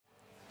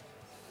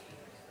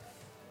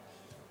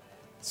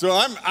So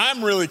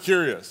I'm really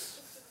curious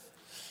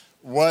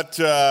what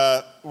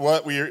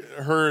we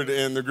heard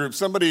in the group.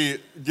 Somebody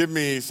give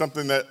me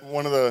something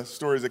one of the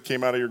stories that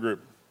came out of your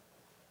group.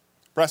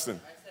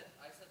 Preston.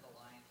 I said The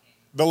Lion King.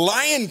 The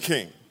Lion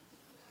King.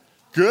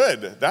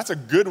 Good. That's a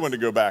good one to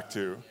go back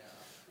to.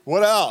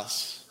 What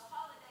else? The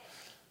holiday.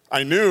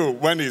 I knew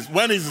Wendy's.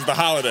 Wendy's is the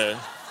holiday.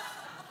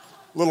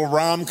 Little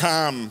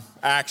rom-com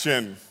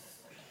action.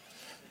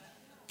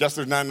 Guess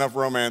there's not enough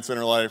romance in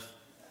her life.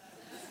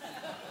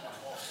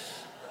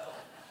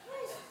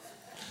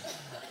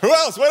 Who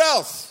else? What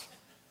else?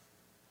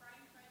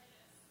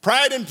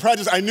 Pride and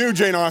Prejudice. I knew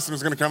Jane Austen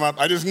was going to come up.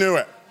 I just knew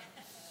it.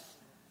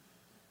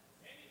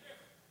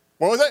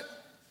 What was it?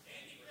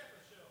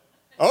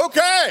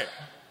 Okay.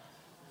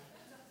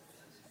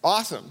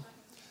 Awesome.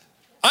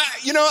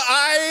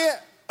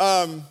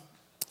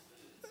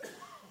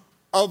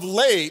 Of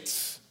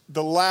late,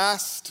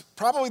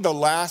 probably the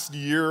last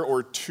year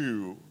or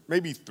two,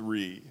 maybe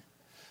three,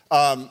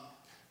 the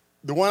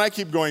one I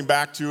keep going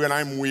back to, and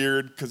I'm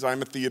weird because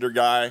I'm a theater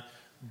guy,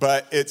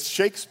 but it's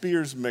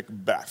Shakespeare's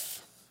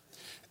Macbeth.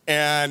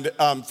 And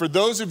for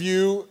those of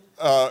you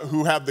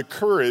who have the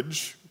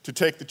courage to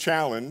take the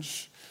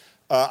challenge,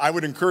 I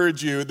would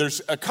encourage you,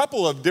 there's a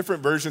couple of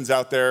different versions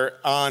out there.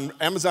 On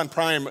Amazon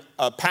Prime,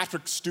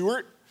 Patrick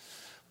Stewart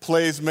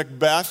plays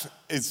Macbeth.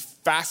 It's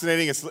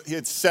fascinating.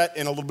 It's set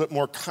in a little bit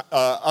more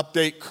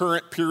update,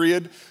 current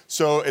period,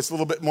 so it's a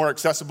little bit more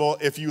accessible.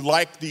 If you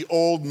like the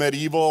old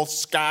medieval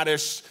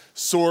Scottish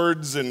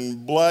swords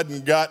and blood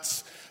and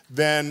guts,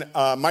 then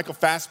Michael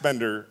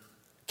Fassbender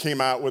came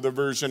out with a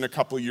version a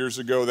couple of years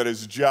ago that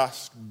is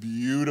just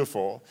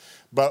beautiful.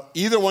 But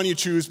either one you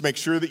choose, make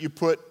sure that you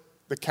put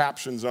the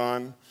captions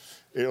on.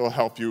 It'll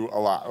help you a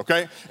lot,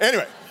 okay?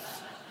 Anyway,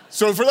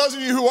 so for those of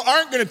you who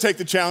aren't going to take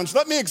the challenge,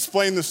 let me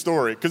explain the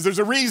story, because there's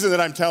a reason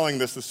that I'm telling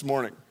this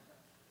morning.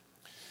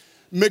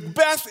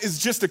 Macbeth is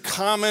just a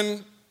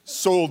common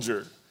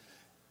soldier,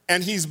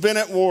 and he's been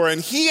at war,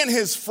 and he and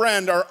his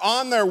friend are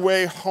on their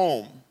way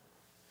home,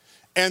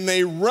 and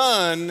they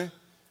run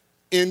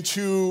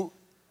into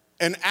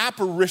an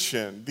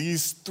apparition.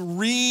 These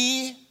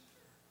three,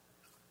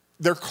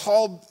 they're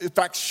called, in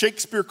fact,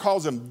 Shakespeare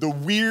calls them the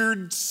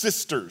Weird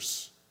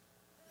Sisters.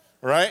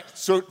 All right?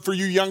 So for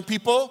you young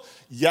people,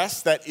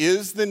 yes, that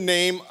is the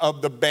name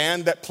of the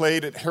band that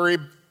played at Harry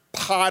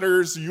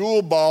Potter's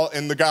Yule Ball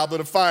in the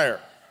Goblet of Fire.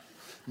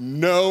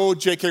 No,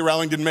 J.K.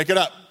 Rowling didn't make it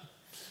up.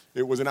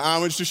 It was an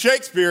homage to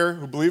Shakespeare,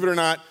 who, believe it or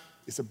not,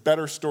 is a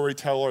better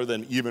storyteller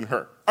than even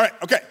her. All right,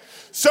 okay.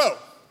 So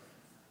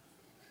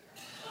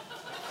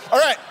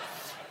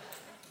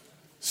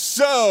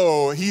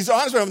he's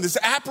on his way home. This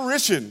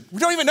apparition, we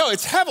don't even know,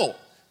 it's Hevel.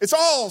 It's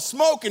all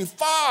smoke and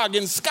fog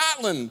in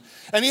Scotland.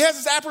 And he has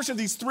this apparition of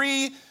these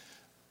three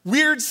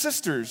weird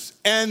sisters,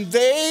 and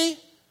they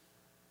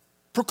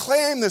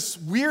proclaim this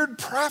weird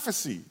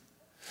prophecy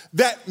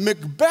that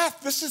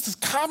Macbeth, this is his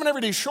common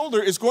everyday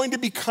shoulder, is going to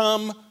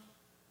become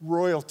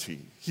royalty.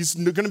 He's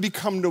going to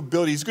become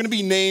nobility. He's going to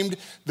be named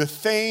the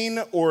Thane,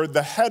 or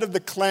the head of the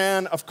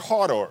clan of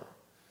Cawdor,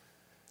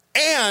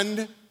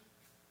 and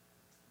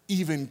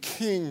even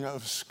King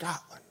of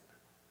Scotland.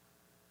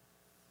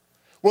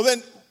 Well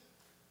then,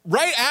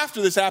 right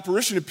after this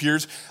apparition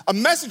appears, a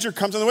messenger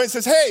comes on the way and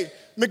says, "Hey,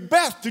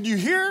 Macbeth, did you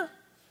hear?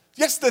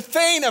 Yes, the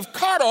Thane of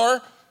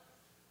Cawdor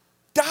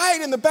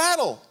died in the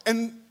battle,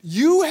 and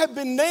you have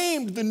been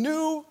named the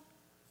new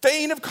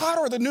Thane of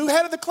Cawdor, the new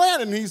head of the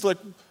clan." And he's like,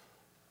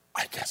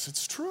 "I guess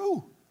it's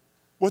true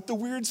what the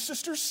weird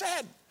sister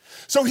said."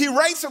 So he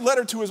writes a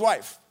letter to his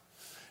wife,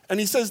 and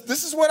he says,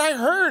 "This is what I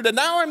heard, and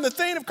now I'm the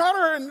Thane of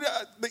Cawdor, and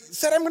they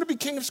said I'm going to be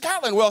King of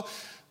Scotland." Well,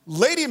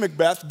 Lady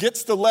Macbeth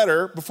gets the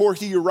letter before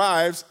he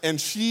arrives,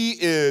 and she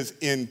is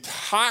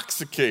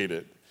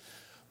intoxicated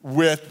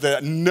with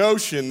the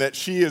notion that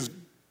she is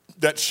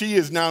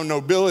now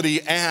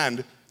nobility,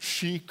 and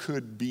she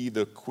could be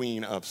the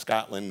Queen of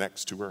Scotland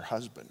next to her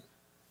husband.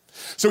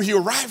 So he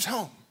arrives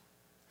home,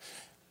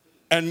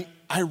 and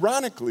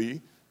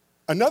ironically,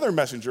 another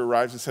messenger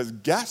arrives and says,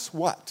 "Guess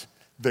what?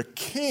 The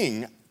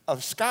King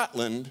of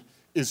Scotland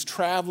is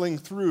traveling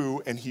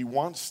through, and he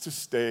wants to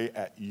stay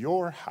at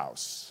your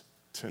house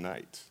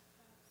tonight."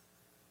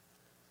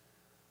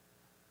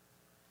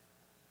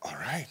 All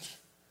right.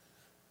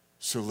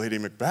 So Lady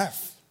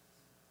Macbeth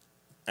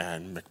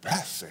and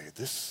Macbeth say,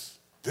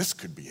 this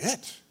could be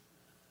it.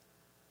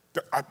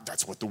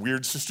 That's what the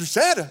weird sister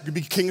said. I could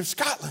be King of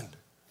Scotland.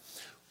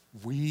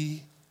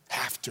 We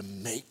have to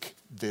make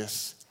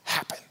this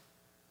happen.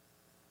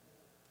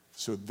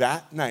 So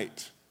that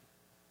night,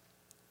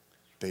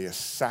 they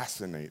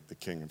assassinate the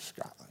King of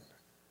Scotland.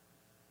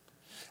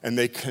 And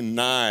they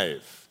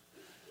connive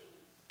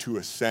to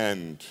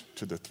ascend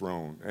to the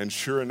throne. And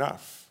sure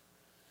enough,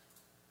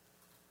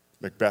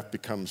 Macbeth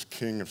becomes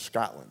King of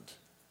Scotland.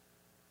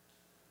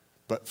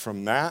 But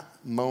from that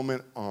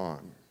moment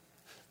on,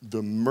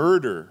 the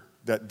murder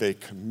that they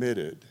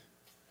committed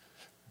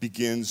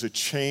begins a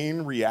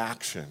chain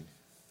reaction.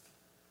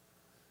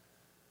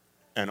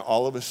 And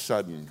all of a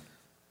sudden,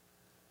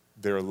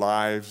 their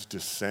lives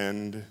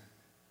descend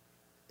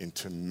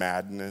into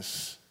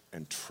madness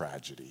and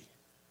tragedy,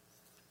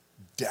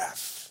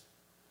 death,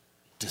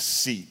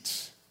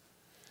 deceit.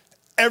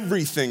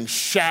 Everything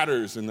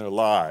shatters in their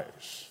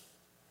lives.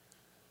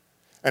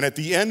 And at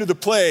the end of the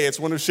play, it's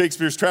one of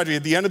Shakespeare's tragedies.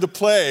 At the end of the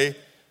play,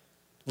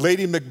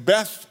 Lady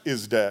Macbeth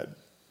is dead.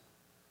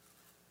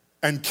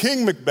 And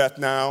King Macbeth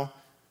now,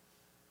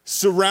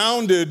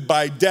 surrounded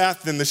by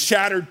death and the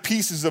shattered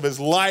pieces of his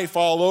life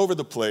all over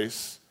the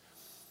place,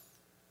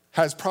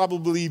 has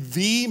probably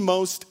the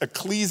most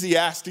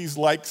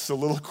Ecclesiastes-like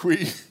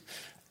soliloquy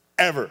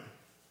ever.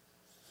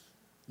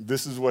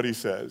 This is what he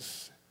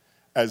says,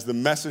 as the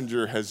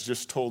messenger has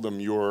just told him,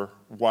 your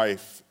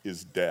wife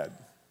is dead.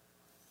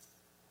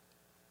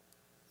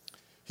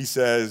 He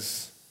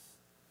says,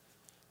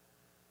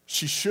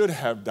 she should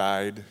have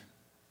died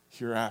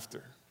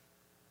hereafter.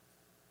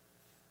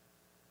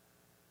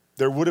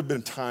 There would have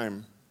been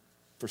time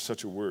for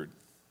such a word.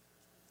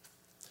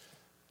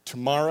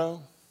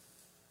 Tomorrow,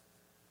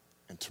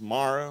 and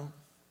tomorrow,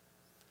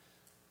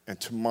 and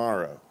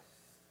tomorrow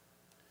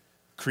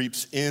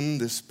creeps in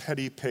this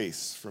petty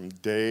pace from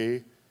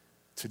day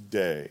to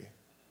day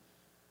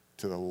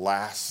to the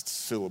last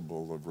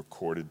syllable of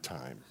recorded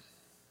time.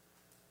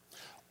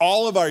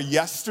 All of our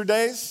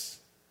yesterdays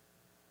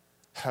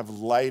have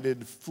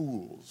lighted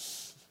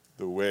fools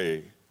the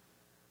way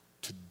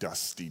to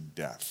dusty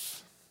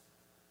death.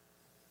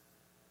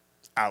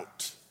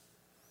 Out,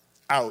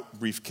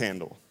 brief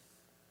candle.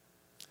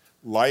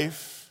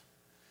 Life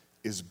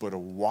is but a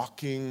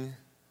walking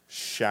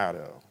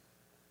shadow.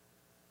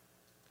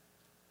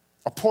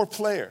 A poor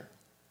player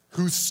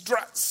who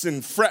struts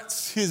and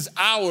frets his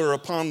hour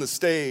upon the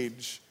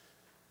stage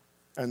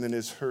and then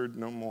is heard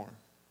no more.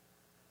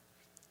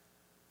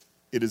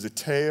 It is a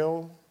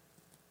tale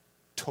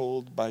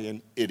told by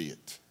an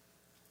idiot,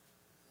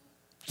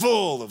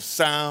 full of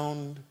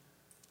sound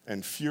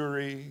and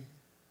fury,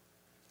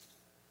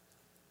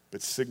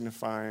 but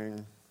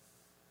signifying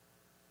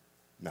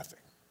nothing.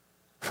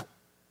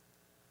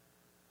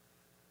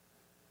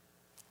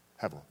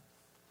 Hevel.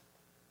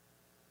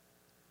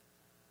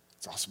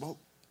 It's all smoke.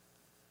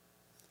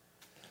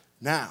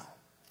 Now,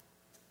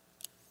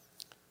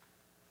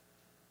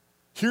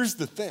 here's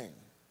the thing.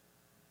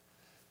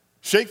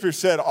 Shakespeare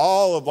said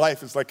all of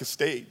life is like a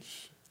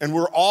stage, and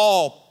we're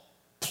all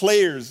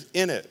players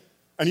in it.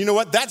 And you know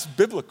what? That's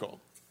biblical.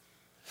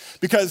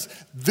 Because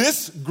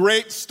this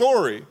great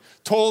story,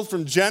 told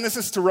from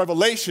Genesis to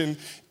Revelation,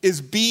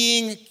 is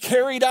being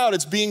carried out.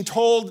 It's being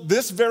told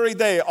this very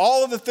day.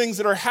 All of the things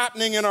that are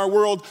happening in our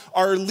world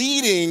are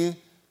leading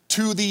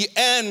to the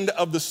end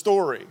of the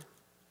story,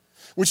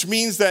 which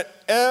means that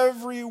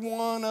every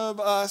one of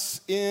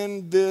us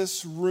in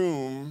this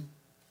room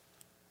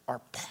are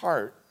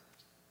part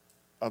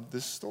of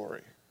this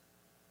story.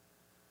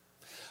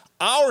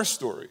 Our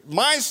story,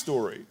 my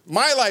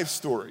life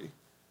story,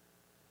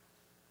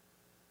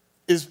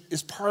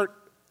 is part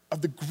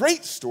of the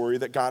great story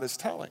that God is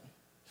telling.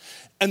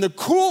 And the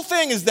cool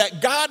thing is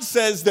that God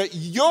says that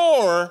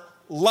your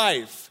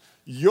life,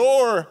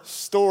 your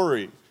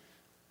story,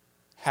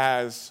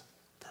 has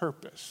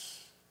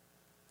purpose.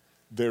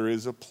 There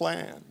is a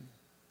plan.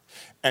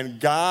 And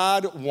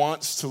God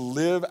wants to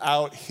live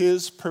out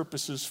his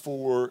purposes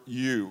for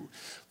you.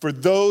 For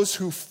those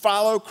who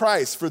follow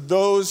Christ, for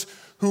those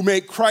who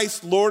make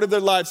Christ Lord of their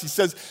lives, he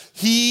says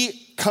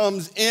he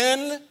comes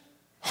in,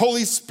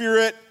 Holy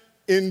Spirit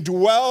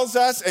indwells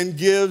us and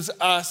gives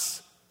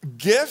us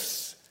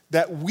gifts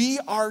that we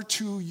are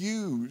to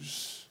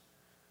use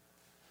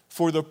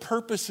for the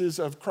purposes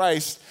of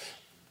Christ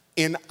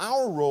in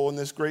our role in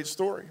this great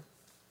story.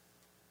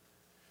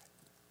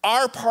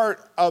 Our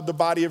part of the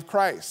body of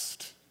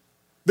Christ.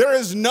 There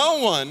is no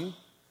one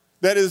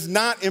that is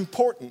not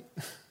important.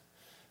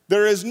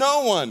 There is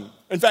no one.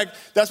 In fact,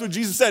 that's what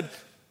Jesus said.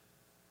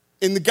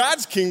 In the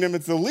God's kingdom,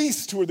 it's the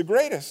least who are the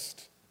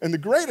greatest, and the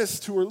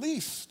greatest who are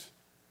least.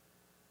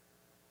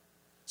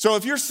 So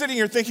if you're sitting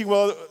here thinking,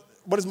 well,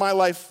 what is my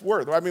life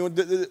worth? I mean,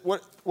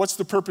 what's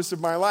the purpose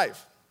of my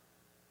life?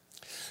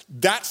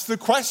 That's the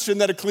question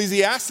that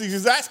Ecclesiastes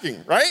is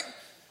asking, right?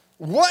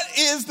 What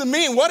is the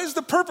meaning? What is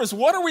the purpose?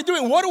 What are we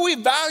doing? What do we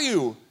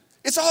value?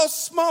 It's all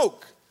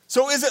smoke.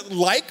 So is it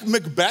like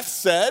Macbeth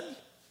said?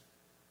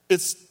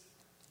 It's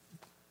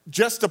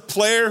just a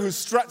player who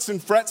struts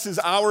and frets his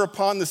hour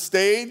upon the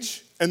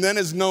stage and then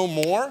is no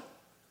more?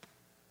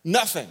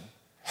 Nothing.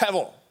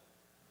 Hevel.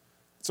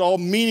 It's all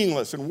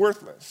meaningless and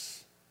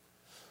worthless.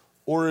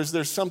 Or is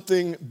there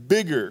something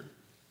bigger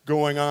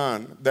going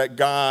on that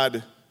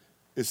God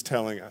is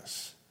telling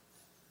us?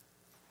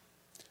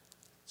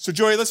 So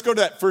Joey, let's go to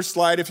that first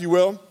slide, if you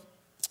will.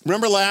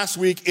 Remember last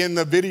week in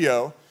the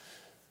video,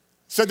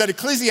 said that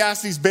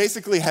Ecclesiastes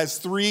basically has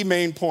three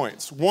main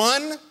points.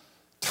 One,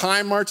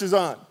 time marches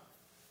on.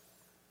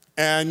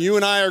 And you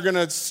and I are going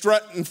to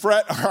strut and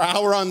fret our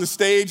hour on the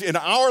stage in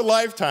our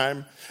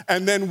lifetime,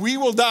 and then we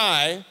will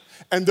die,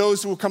 and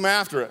those who will come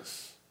after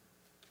us.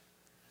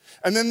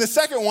 And then the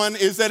second one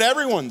is that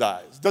everyone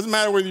dies. Doesn't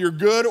matter whether you're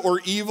good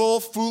or evil,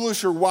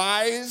 foolish or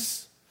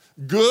wise,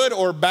 good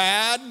or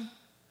bad,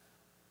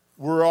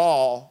 we're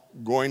all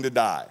going to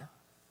die.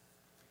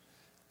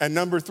 And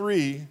number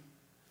 3,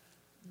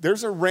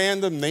 there's a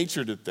random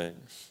nature to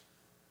things.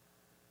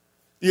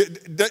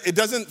 It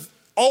doesn't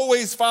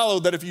always follow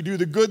that if you do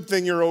the good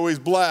thing, you're always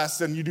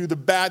blessed, and you do the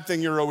bad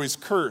thing, you're always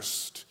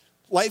cursed.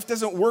 Life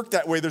doesn't work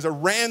that way. There's a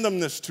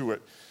randomness to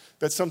it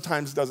that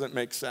sometimes doesn't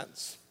make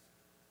sense.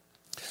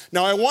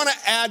 Now, I want to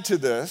add to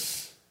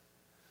this,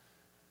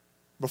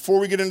 before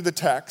we get into the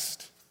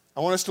text, I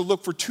want us to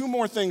look for 2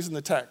 more things in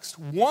the text.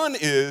 One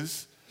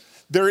is,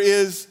 there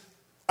is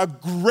a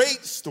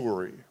great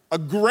story, a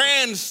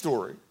grand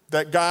story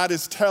that God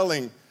is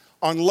telling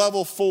on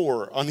level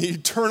 4, on the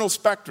eternal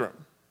spectrum.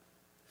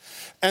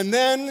 And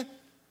then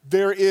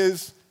there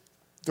is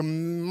the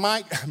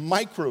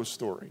micro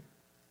story.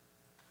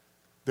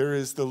 There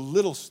is the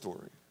little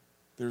story.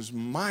 There's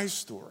my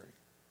story.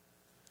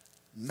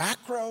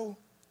 Macro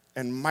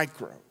and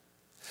micro.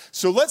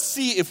 So let's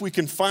see if we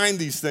can find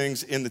these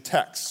things in the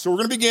text. So we're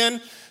going to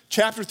begin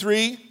chapter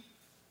 3,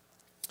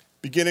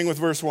 beginning with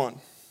verse 1.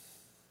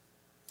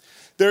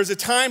 There's a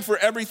time for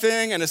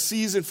everything and a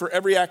season for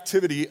every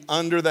activity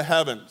under the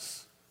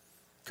heavens.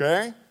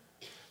 Okay?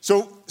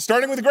 So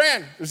starting with the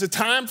grand, there's a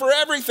time for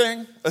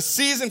everything, a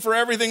season for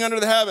everything under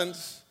the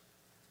heavens.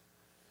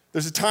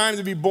 There's a time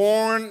to be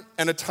born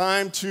and a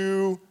time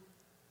to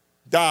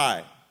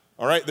die.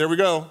 All right, there we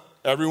go.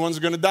 Everyone's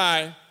going to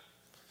die.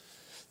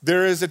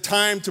 There is a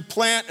time to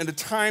plant and a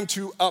time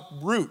to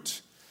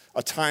uproot,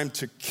 a time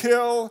to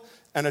kill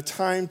and a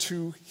time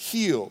to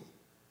heal,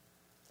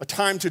 a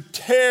time to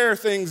tear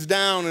things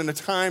down and a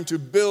time to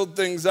build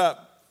things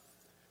up.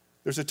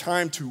 There's a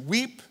time to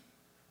weep,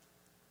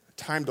 a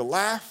time to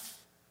laugh.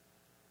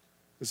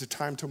 There's a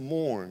time to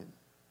mourn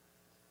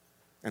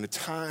and a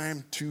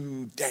time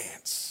to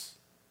dance,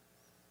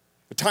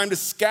 a time to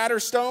scatter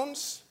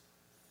stones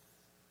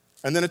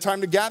and then a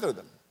time to gather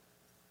them,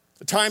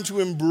 a time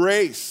to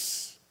embrace.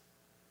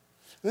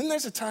 And then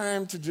there's a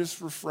time to just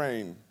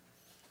refrain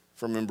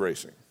from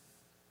embracing.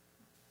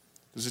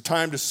 There's a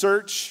time to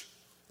search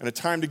and a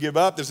time to give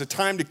up. There's a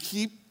time to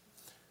keep,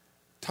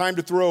 time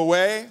to throw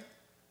away.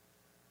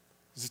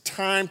 There's a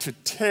time to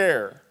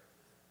tear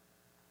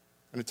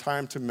and a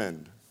time to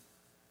mend.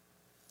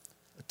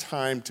 A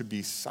time to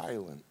be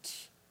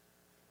silent.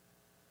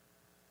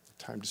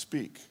 A time to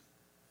speak.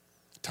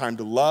 A time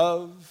to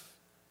love.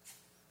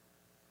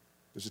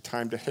 There's a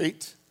time to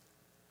hate.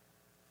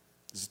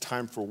 There's a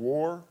time for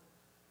war.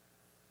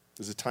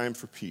 There's a time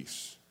for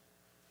peace.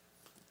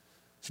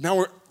 So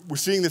now we're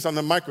seeing this on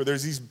the micro.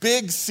 There's these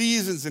big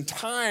seasons and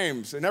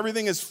times, and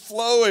everything is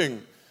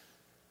flowing.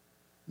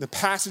 The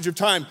passage of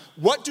time.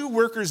 What do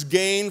workers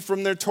gain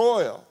from their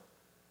toil?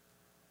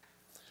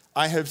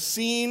 I have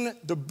seen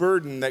the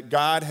burden that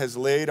God has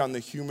laid on the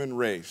human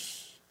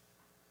race.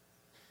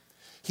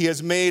 He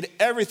has made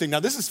everything.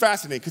 Now, this is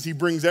fascinating because he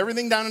brings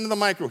everything down into the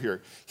micro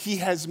here. He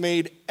has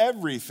made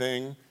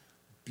everything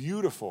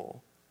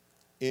beautiful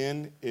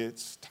in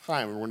its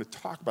time. And we're going to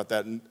talk about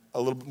that in a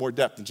little bit more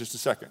depth in just a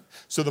second.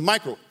 So the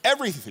micro,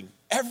 everything,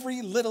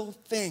 every little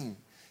thing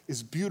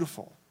is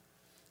beautiful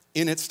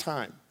in its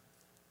time.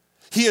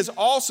 He has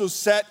also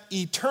set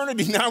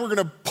eternity. Now we're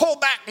going to pull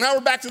back. Now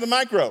we're back to the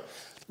micro.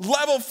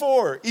 Level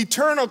 4,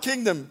 eternal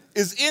kingdom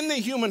is in the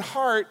human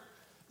heart,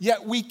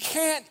 yet we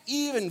can't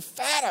even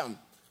fathom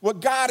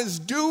what God is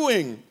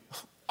doing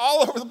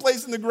all over the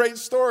place in the great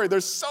story.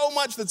 There's so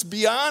much that's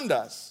beyond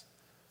us.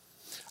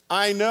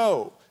 I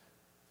know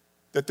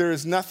that there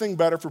is nothing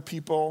better for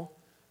people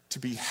to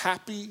be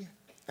happy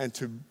and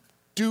to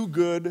do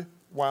good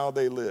while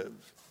they live.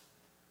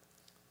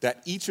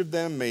 That each of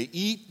them may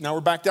eat. Now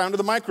we're back down to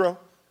the micro.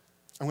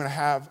 I'm going to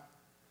have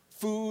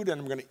food and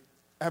I'm going to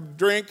have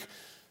drink.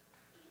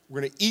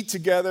 We're going to eat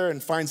together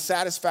and find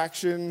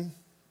satisfaction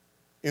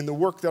in the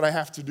work that I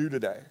have to do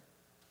today.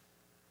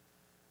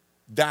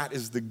 That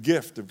is the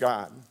gift of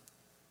God.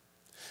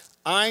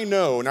 I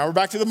know, now we're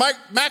back to the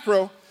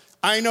macro.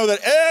 I know that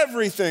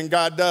everything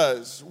God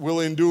does will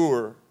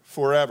endure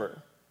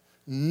forever.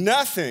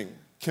 Nothing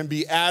can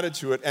be added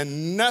to it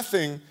and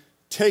nothing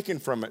taken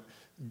from it.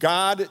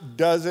 God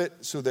does it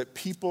so that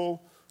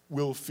people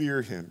will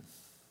fear him.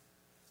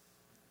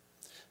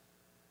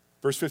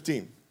 Verse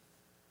 15.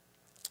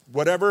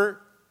 Whatever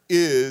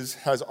is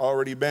has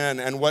already been,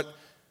 and what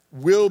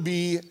will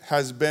be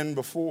has been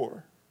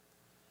before.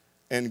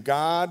 And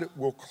God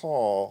will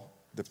call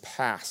the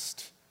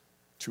past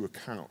to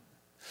account.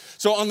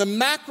 So on the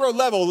macro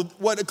level,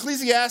 what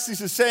Ecclesiastes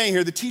is saying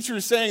here, the teacher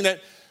is saying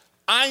that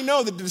I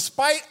know that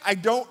despite I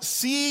don't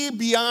see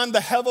beyond the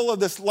hevel of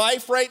this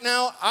life right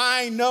now,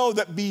 I know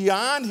that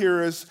beyond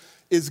here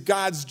is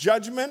God's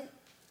judgment,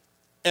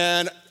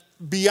 and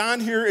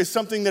beyond here is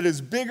something that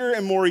is bigger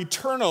and more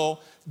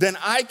eternal than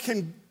I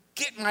can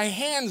get my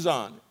hands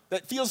on,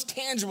 that feels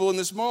tangible in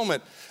this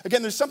moment.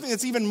 Again, there's something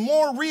that's even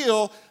more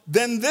real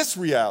than this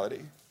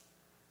reality.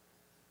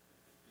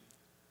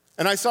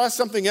 And I saw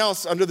something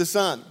else under the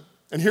sun.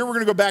 And here we're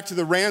going to go back to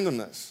the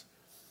randomness.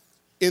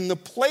 In the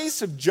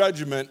place of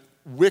judgment,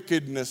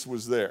 wickedness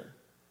was there.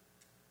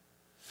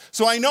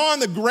 So I know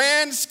on the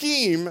grand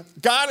scheme,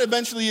 God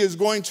eventually is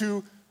going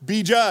to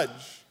be judge.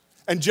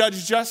 and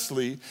judge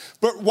justly.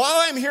 But while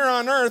I'm here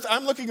on earth,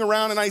 I'm looking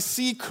around and I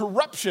see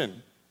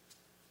corruption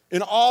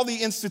in all the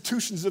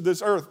institutions of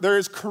this earth. There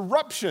is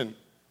corruption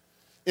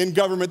in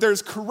government.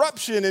 There's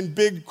corruption in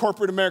big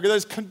corporate America.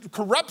 There's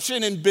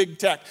corruption in big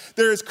tech.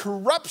 There is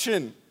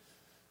corruption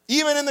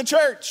even in the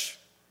church.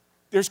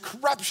 There's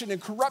corruption,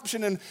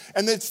 and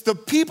it's the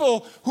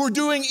people who are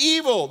doing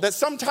evil that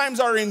sometimes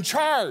are in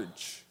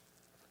charge.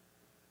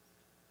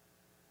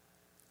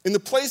 In the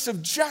place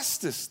of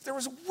justice, there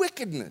was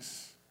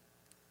wickedness.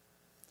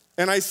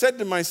 And I said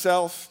to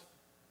myself,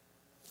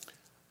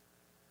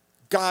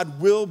 God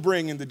will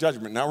bring into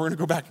judgment. Now we're going to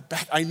go back.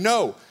 I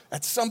know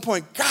at some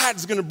point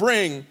God's going to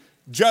bring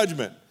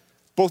judgment,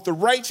 both the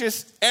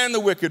righteous and the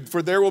wicked,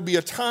 for there will be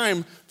a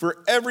time for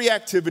every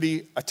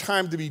activity, a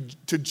time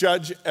to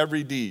judge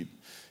every deed.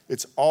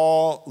 It's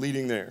all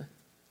leading there.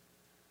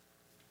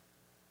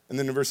 And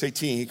then in verse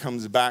 18, he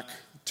comes back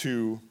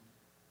to,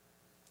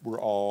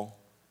 we're all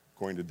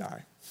going to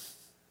die.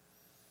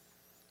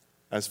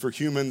 As for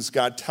humans,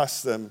 God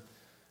tests them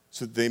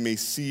so that they may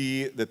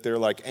see that they're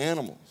like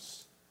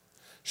animals.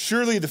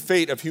 Surely the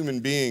fate of human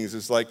beings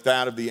is like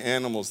that of the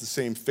animals. The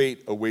same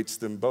fate awaits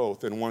them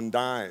both, and one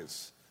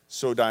dies,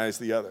 so dies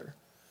the other.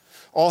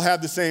 All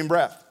have the same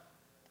breath.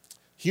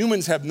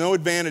 Humans have no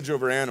advantage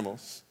over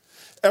animals.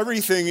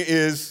 Everything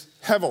is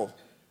hevel,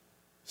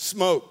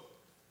 smoke,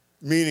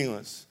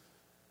 meaningless.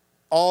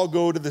 All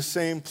go to the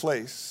same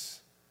place.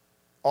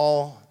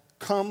 All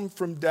come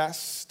from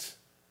dust.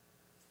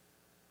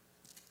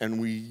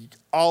 And we,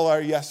 all our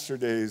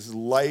yesterdays,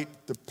 light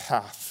the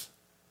path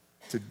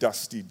to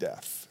dusty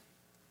death.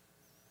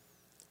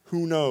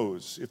 Who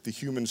knows if the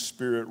human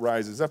spirit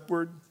rises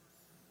upward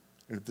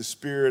and if the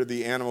spirit of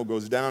the animal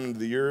goes down into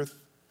the earth?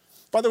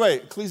 By the way,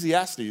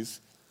 Ecclesiastes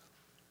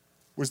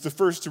was the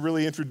first to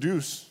really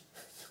introduce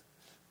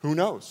who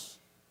knows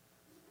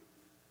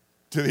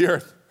to the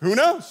earth. Who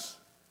knows?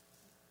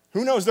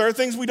 Who knows? There are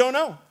things we don't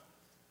know.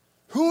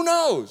 Who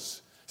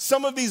knows?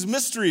 Some of these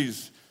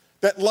mysteries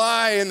that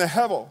lie in the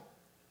hevel.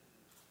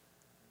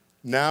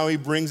 Now he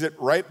brings it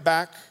right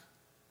back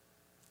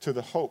to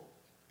the hope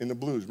in the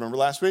blues. Remember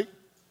last week?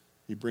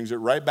 He brings it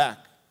right back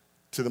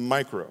to the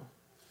micro.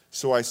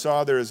 So I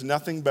saw there is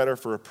nothing better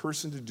for a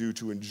person to do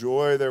to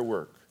enjoy their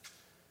work,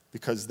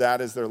 because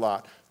that is their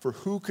lot. For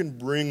who can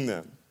bring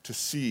them to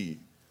see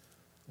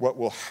what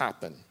will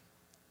happen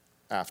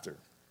after?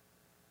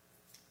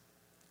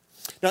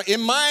 Now,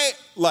 in my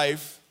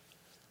life,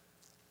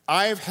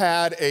 I've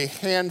had a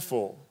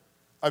handful.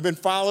 I've been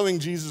following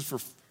Jesus for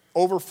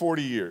over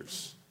 40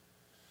 years.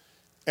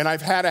 And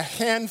I've had a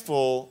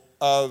handful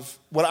of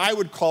what I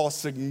would call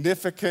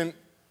significant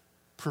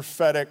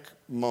prophetic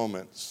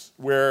moments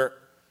where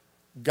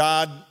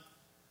God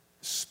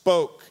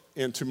spoke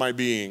into my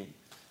being.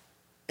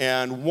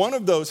 And one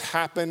of those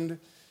happened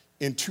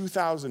in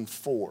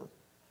 2004.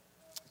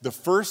 The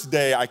first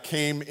day I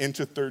came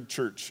into Third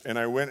Church and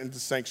I went into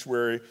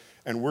sanctuary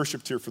and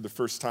worshiped here for the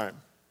first time.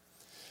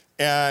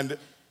 And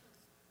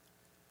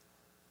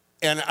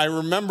I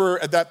remember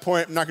at that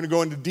point, I'm not going to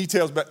go into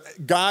details,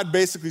 but God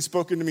basically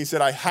spoke into me and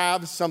said, I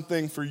have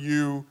something for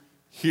you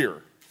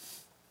here.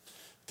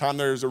 Tom,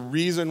 there's a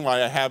reason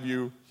why I have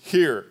you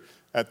here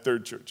at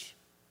Third Church.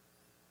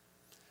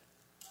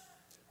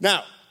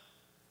 Now,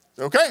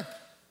 okay,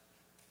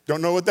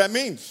 don't know what that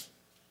means.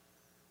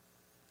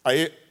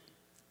 And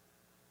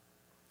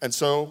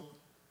so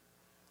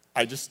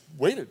I just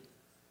waited.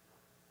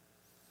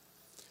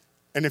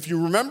 And if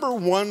you remember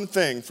one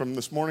thing from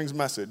this morning's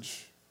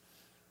message,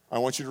 I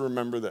want you to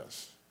remember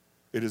this.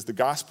 It is the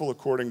gospel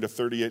according to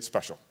 38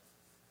 Special.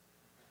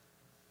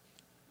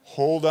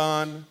 Hold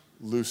on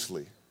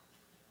loosely,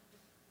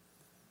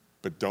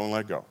 but don't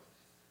let go.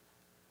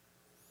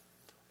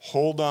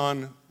 Hold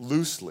on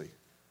loosely.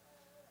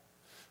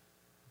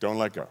 Don't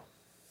let go.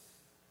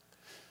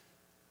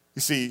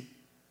 You see,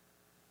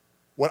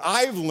 what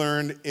I've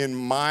learned in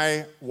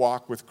my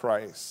walk with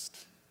Christ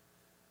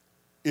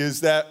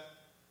is that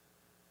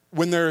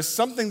when there is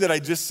something that I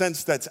just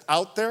sense that's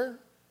out there,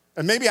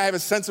 and maybe I have a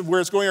sense of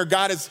where it's going, or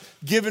God has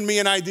given me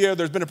an idea,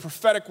 there's been a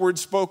prophetic word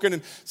spoken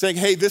and saying,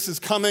 hey, this is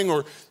coming,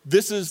 or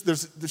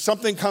there's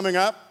something coming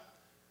up,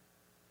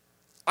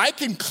 I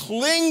can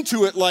cling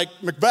to it like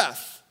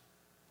Macbeth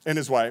and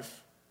his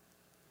wife.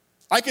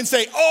 I can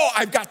say, oh,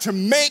 I've got to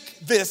make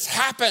this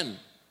happen.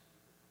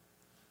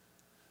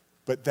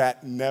 But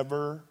that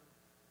never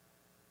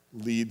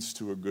leads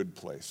to a good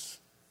place.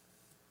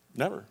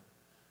 Never.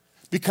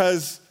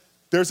 Because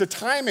there's a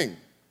timing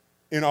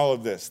in all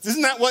of this.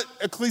 Isn't that what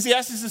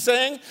Ecclesiastes is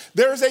saying?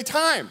 There's a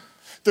time.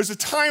 There's a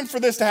time for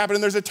this to happen,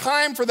 and there's a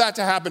time for that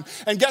to happen.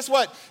 And guess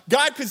what?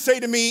 God could say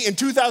to me in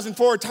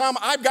 2004, Tom,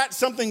 I've got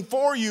something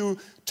for you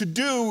to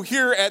do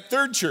here at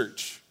Third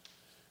Church.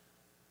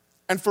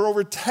 And for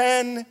over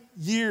 10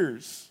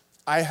 years,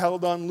 I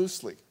held on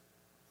loosely.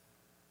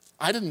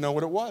 I didn't know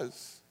what it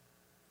was.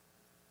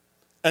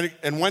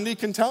 And Wendy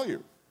can tell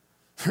you,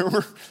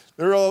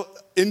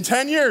 in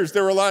 10 years,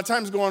 there were a lot of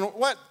times going,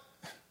 what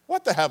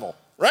the hevel,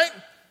 right?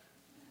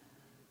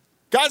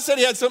 God said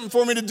he had something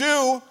for me to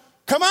do,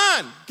 Come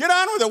on, get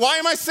on with it. Why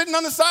am I sitting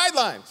on the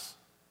sidelines?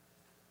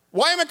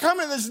 Why am I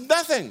coming? There's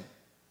nothing.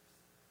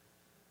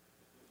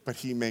 But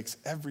he makes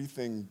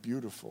everything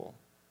beautiful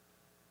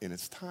in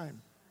its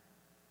time.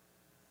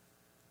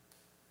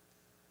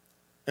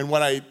 And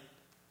what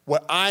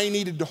I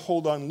needed to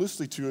hold on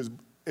loosely to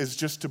is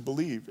just to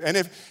believe.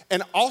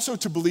 And also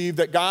to believe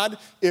that God,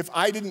 if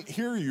I didn't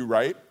hear you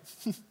right,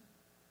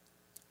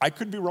 I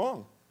could be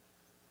wrong.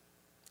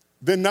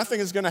 Then nothing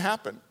is going to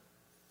happen.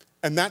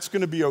 And that's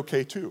going to be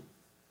okay too.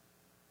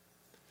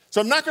 So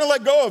I'm not going to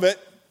let go of it,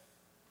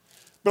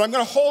 but I'm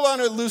going to hold on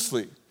to it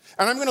loosely.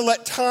 And I'm going to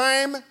let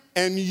time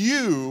and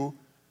you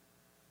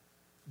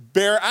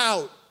bear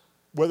out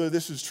whether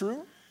this is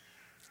true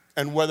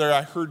and whether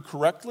I heard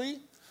correctly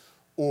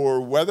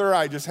or whether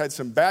I just had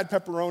some bad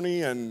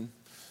pepperoni and,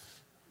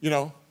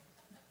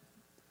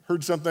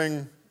 heard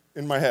something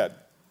in my head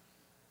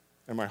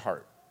and my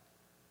heart.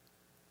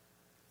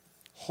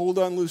 Hold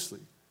on loosely,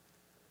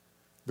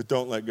 but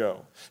don't let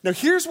go. Now,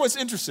 here's what's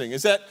interesting,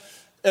 is that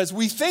as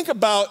we think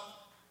about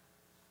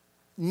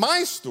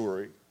my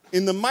story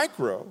in the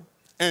micro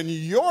and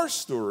your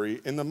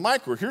story in the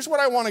micro, here's what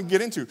I want to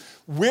get into.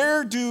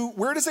 Where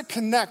does it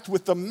connect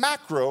with the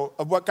macro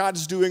of what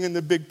God's doing in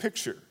the big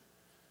picture?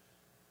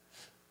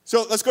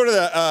 So let's go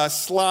to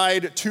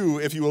slide 2,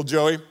 if you will,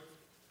 Joey.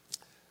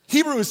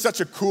 Hebrew is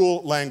such a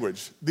cool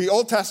language. The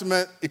Old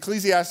Testament,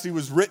 Ecclesiastes,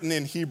 was written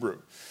in Hebrew.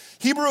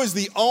 Hebrew is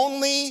the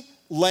only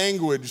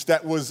language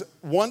that was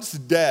once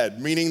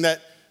dead, meaning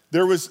that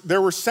there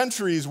were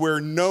centuries where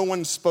no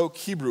one spoke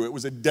Hebrew. It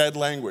was a dead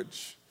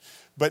language.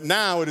 But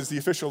now it is the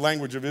official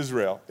language of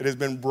Israel. It has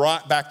been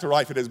brought back to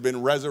life. It has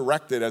been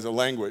resurrected as a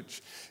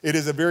language. It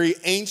is a very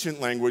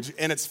ancient language,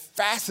 and it's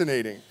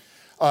fascinating.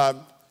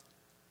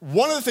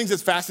 One of the things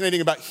that's fascinating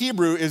about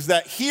Hebrew is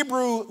that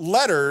Hebrew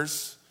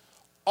letters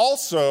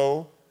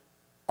also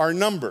are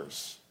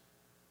numbers.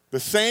 The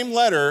same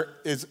letter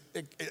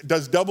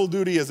does double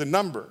duty as a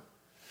number.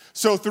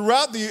 So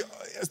throughout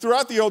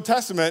the Old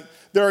Testament,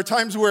 there are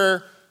times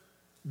where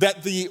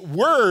that the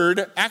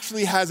word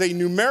actually has a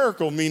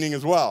numerical meaning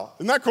as well.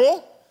 Isn't that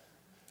cool?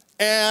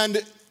 And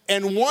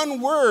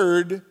one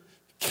word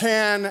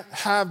can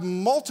have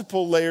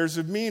multiple layers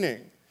of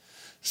meaning.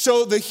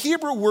 So the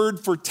Hebrew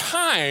word for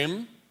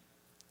time,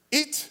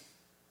 it,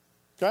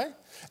 okay?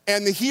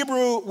 And the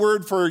Hebrew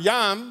word for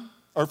yom,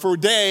 or for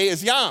day,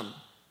 is yam.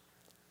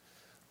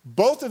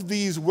 Both of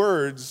these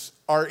words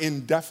are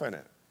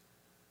indefinite,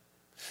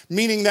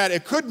 meaning that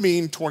it could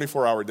mean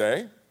 24-hour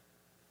day,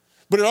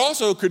 but it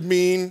also could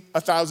mean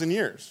 1,000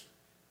 years.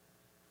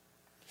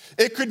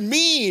 It could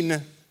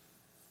mean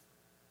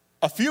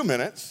a few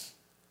minutes,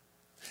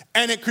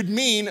 and it could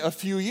mean a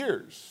few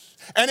years.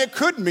 And it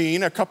could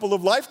mean a couple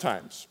of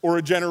lifetimes, or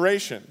a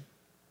generation,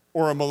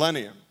 or a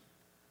millennium.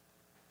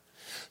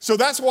 So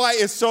that's why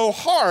it's so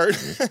hard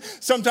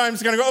sometimes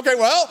to kind of go, okay,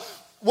 well,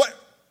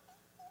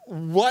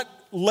 what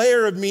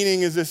layer of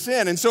meaning is this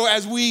in? And so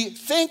as we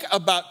think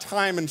about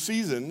time and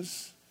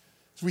seasons,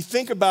 as we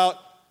think about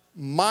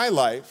my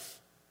life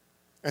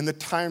and the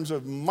times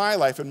of my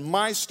life and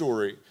my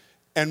story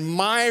and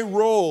my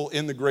role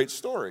in the great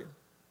story,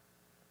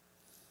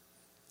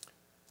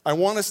 I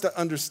want us to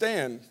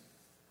understand,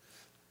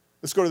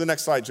 let's go to the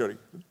next slide, Jody,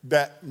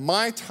 that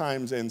my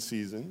times and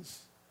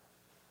seasons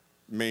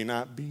may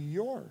not be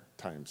your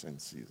times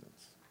and seasons.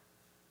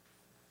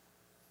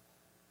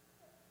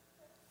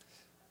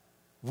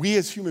 We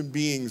as human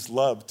beings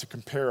love to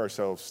compare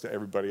ourselves to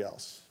everybody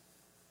else.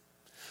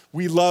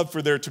 We love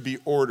for there to be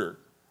order.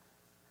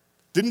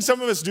 Didn't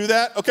some of us do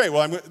that? Okay,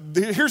 well,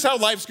 here's how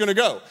life's going to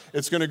go.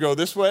 It's going to go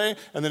this way,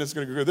 and then it's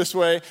going to go this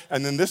way,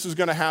 and then this is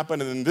going to happen,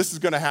 and then this is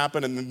going to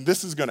happen, and then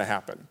this is going to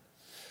happen.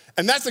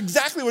 And that's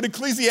exactly what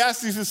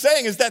Ecclesiastes is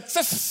saying, is that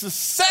this is a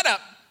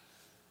setup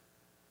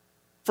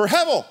for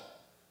Hevel.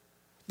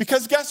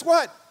 Because guess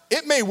what?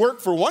 It may work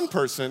for one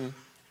person,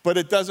 but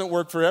it doesn't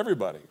work for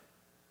everybody.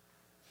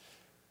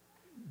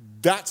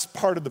 That's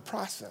part of the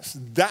process.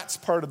 That's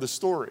part of the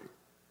story.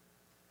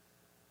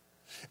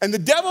 And the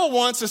devil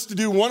wants us to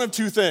do one of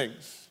two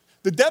things.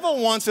 The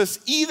devil wants us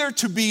either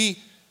to be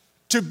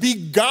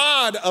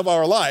God of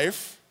our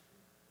life,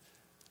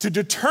 to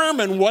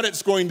determine what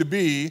it's going to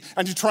be,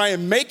 and to try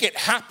and make it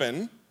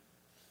happen.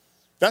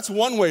 That's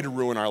one way to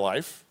ruin our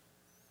life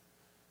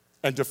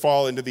and to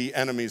fall into the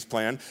enemy's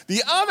plan.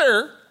 The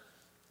other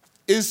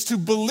is to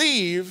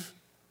believe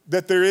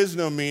that there is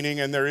no meaning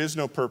and there is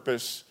no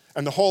purpose,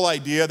 and the whole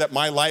idea that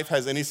my life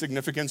has any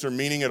significance or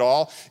meaning at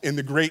all in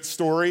the great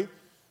story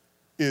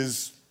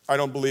is, I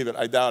don't believe it.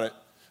 I doubt it.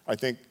 I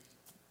think,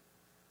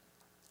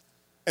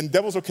 and the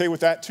devil's okay with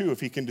that too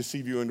if he can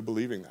deceive you into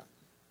believing that.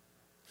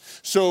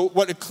 So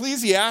what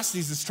Ecclesiastes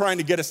is trying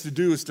to get us to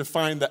do is to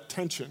find that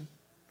tension.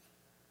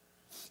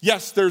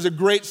 Yes, there's a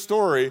great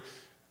story,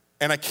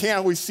 and I can't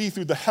always see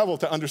through the Hevel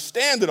to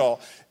understand it all.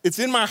 It's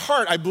in my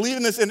heart. I believe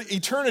in this in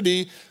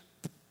eternity,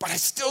 but I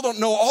still don't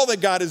know all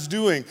that God is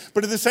doing.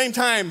 But at the same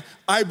time,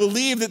 I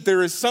believe that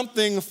there is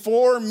something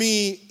for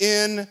me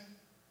in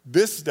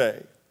this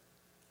day,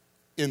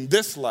 in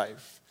this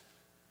life,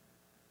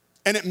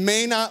 And it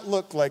may not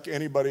look like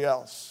anybody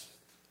else.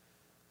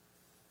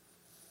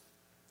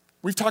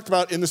 We've talked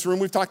about, in this room,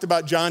 we've talked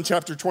about John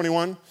chapter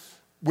 21,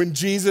 when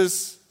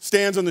Jesus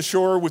stands on the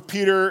shore with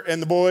Peter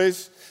and the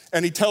boys,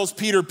 and he tells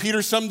Peter,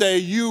 Peter, someday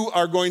you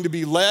are going to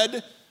be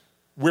led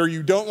where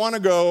you don't want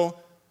to go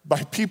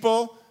by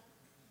people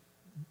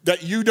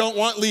that you don't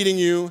want leading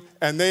you,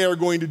 and they are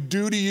going to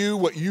do to you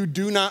what you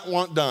do not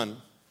want done.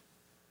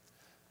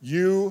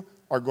 You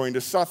are going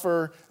to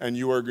suffer, and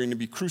you are going to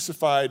be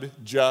crucified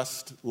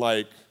just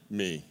like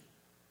me.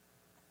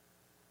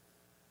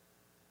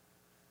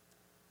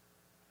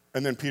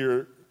 And then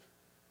Peter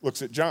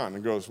looks at John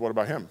and goes, what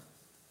about him?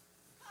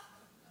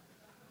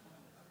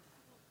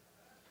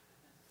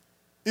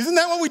 Isn't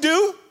that what we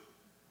do?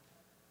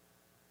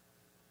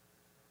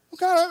 Well,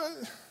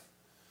 God,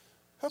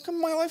 how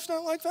come my life's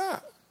not like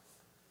that?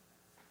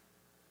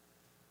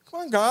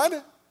 Come on,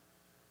 God.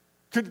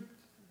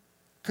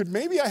 Could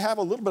maybe I have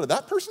a little bit of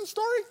that person's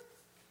story?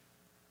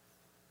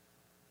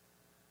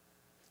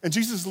 And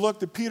Jesus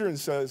looked at Peter and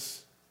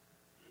says,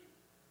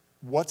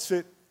 what's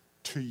it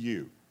to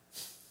you?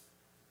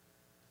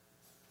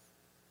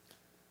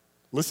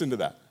 Listen to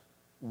that.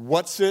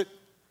 What's it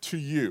to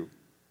you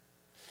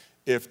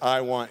if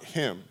I want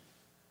him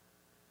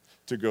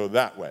to go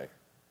that way?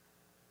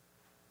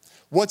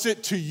 What's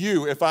it to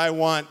you if I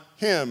want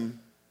him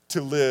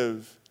to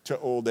live to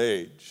old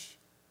age?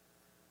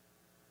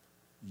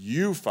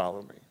 You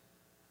follow me.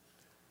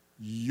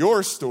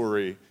 Your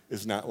story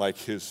is not like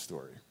his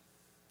story.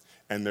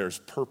 And there's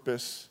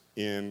purpose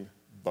in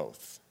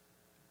both.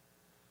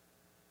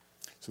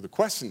 So the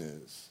question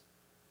is,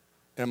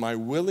 am I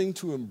willing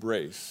to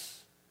embrace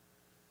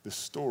the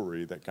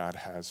story that God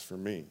has for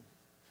me?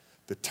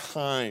 The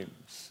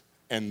times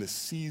and the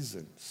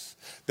seasons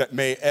that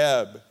may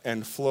ebb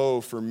and flow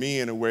for me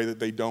in a way that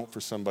they don't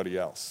for somebody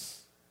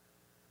else.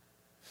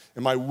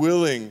 Am I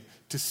willing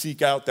to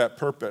seek out that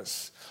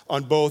purpose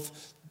on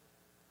both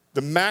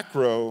the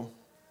macro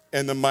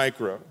and the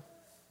micro?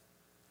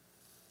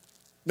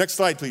 Next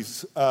slide,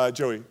 please,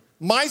 Joey.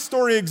 My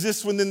story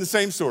exists within the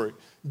same story.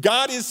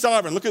 God is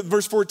sovereign. Look at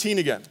verse 14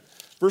 again.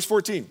 Verse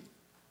 14.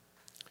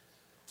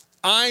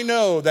 I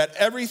know that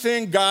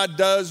everything God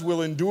does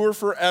will endure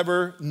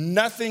forever.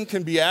 Nothing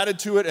can be added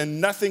to it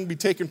and nothing be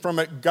taken from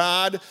it.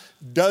 God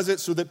does it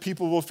so that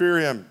people will fear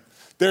him.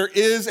 There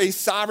is a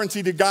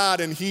sovereignty to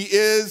God, and he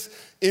is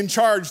in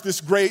charge.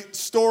 This great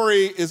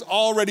story is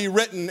already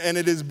written, and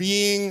it is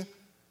being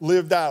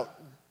lived out.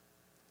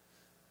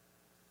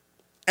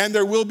 And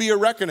there will be a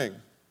reckoning.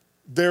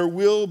 There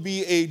will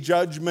be a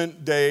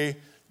judgment day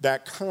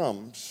that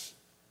comes.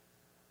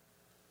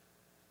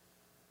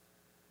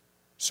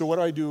 So what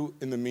do I do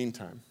in the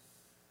meantime?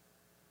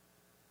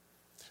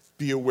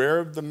 Be aware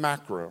of the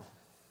macro,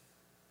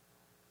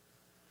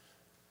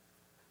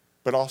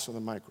 but also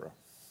the micro.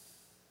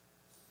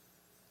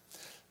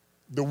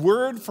 The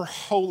word for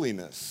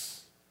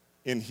holiness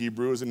in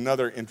Hebrew is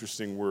another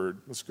interesting word.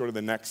 Let's go to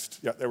the next.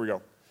 Yeah, there we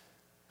go.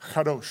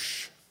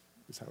 Kadosh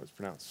is how it's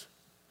pronounced.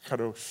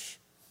 Kadosh.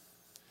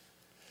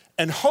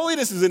 And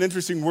holiness is an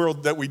interesting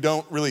word that we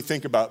don't really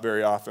think about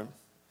very often.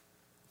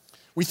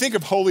 We think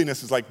of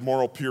holiness as like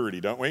moral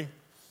purity, don't we?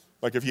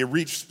 Like if you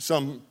reach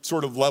some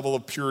sort of level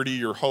of purity,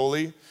 you're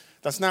holy.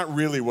 That's not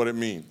really what it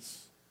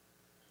means.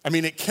 I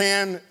mean, it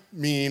can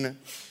mean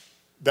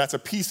that's a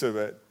piece of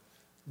it,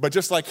 but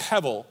just like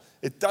Hevel,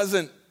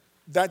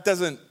 that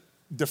doesn't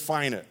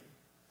define it.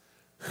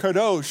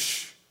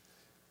 Kadosh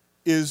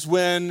is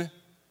when,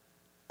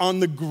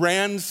 on the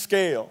grand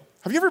scale,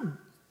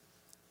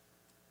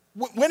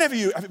 when have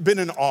you been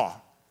in awe?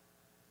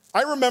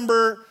 I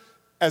remember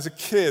as a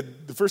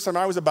kid, the first time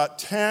I was about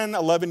 10,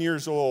 11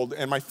 years old,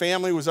 and my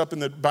family was up in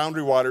the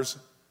Boundary Waters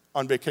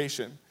on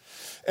vacation.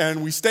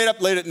 And we stayed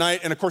up late at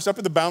night, and of course, up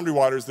at the Boundary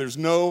Waters, there's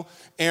no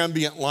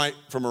ambient light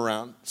from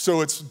around.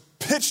 So it's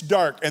pitch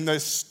dark, and the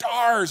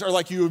stars are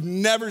like you have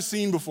never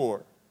seen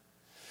before.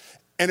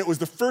 And it was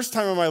the first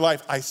time in my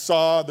life I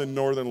saw the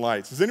Northern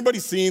Lights. Has anybody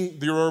seen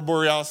the Aurora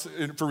Borealis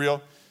for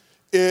real?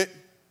 It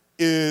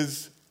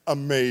is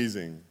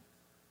amazing.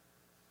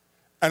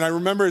 And I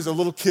remember as a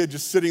little kid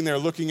just sitting there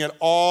looking at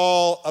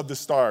all of the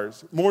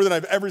stars, more than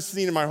I've ever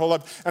seen in my whole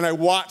life. And I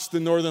watched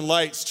the Northern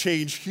Lights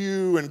change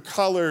hue and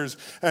colors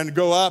and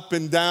go up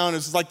and down.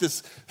 It's like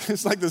this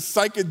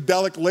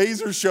psychedelic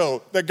laser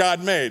show that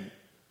God made.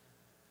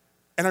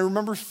 And I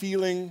remember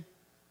feeling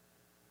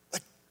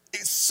like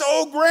it's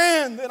so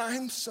grand and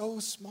I'm so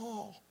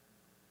small.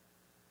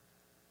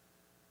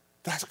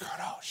 That's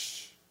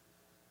kadosh.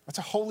 That's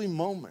a holy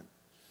moment.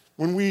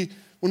 When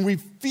we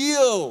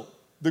feel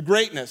the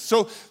greatness.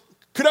 So,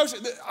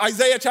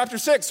 Isaiah chapter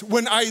 6,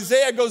 when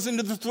Isaiah goes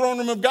into the throne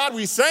room of God,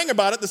 we sang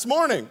about it this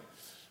morning.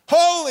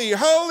 Holy,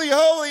 holy,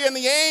 holy, and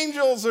the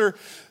angels are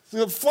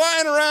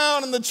flying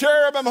around, and the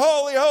cherubim,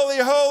 holy, holy,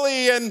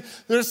 holy, and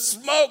there's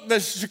smoke, the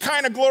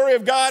Shekinah glory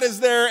of God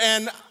is there,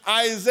 and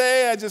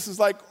Isaiah just is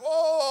like,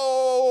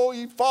 oh,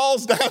 he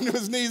falls down to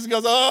his knees and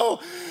goes, oh,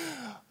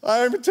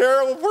 I'm a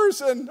terrible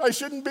person. I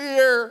shouldn't be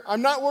here.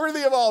 I'm not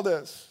worthy of all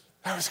this.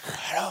 That was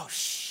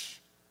kadosh.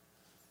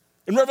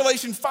 In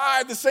Revelation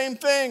 5, the same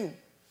thing.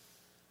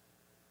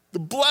 The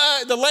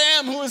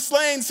lamb who is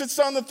slain sits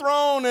on the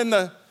throne, and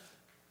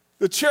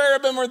the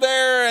cherubim are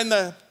there,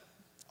 and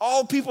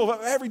all people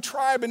of every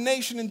tribe and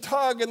nation and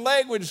tongue and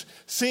language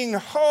sing,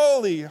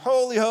 holy,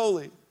 holy,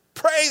 holy.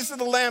 Praise to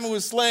the lamb who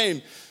is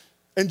slain.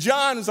 And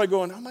John is like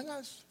going, oh my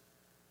gosh.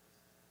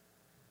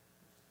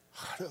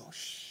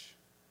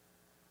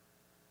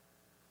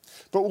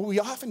 But what we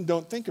often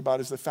don't think about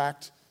is the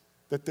fact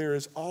that there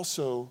is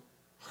also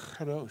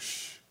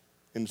chadosh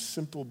in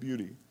simple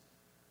beauty.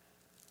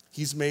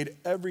 He's made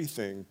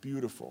everything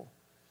beautiful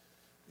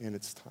in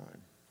its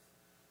time.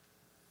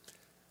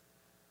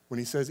 When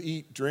he says,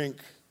 eat, drink,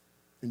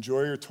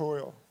 enjoy your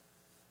toil.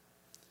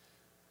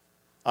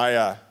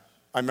 I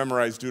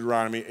memorized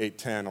Deuteronomy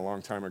 8:10 a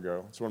long time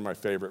ago. It's one of my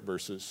favorite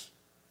verses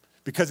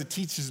because it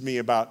teaches me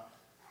about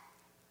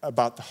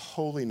the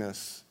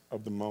holiness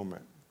of the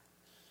moment.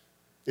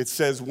 It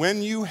says,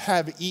 when you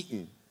have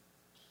eaten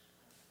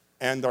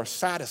and are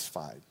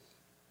satisfied,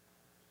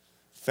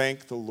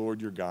 thank the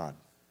Lord your God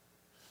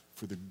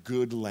for the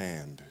good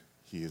land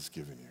he has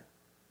given you.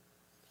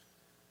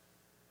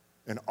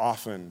 And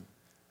often,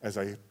 as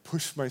I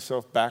push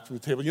myself back from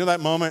the table, you know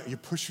that moment you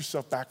push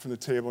yourself back from the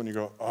table and you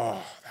go,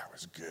 oh, that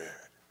was good.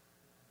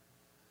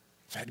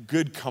 I've had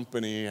good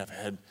company. I've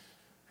had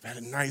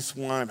a nice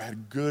wine. I've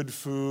had good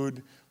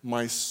food.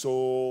 My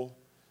soul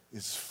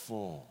is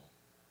full.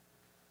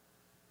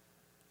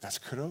 That's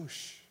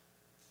kadosh.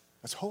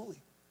 That's holy.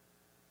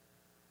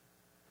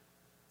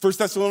 1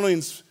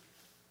 Thessalonians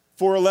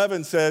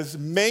 4:11 says,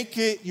 make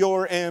it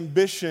your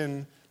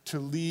ambition to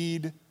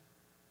lead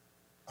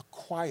a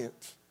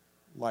quiet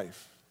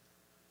life.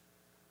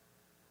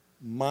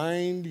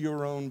 Mind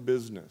your own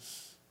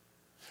business.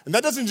 And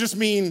that doesn't just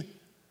mean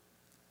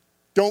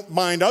don't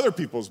mind other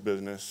people's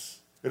business.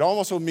 It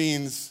also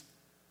means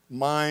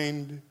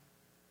mind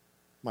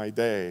my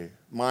day,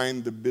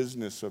 mind the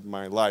business of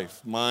my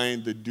life,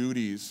 mind the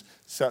duties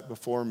set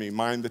before me,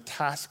 mind the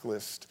task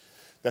list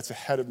that's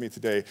ahead of me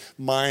today,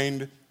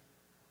 mind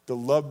the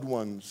loved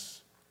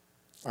ones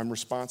I'm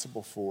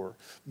responsible for,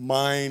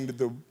 mind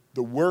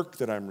the work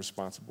that I'm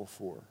responsible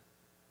for.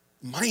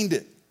 Mind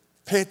it.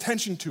 Pay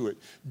attention to it.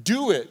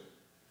 Do it.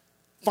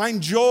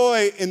 Find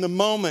joy in the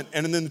moment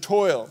and in the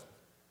toil.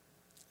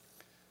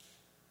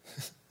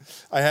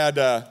 I had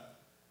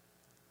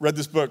read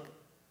this book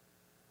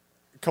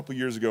a couple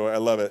years ago. I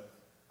love it.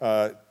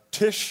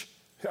 Tish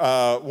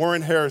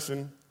Warren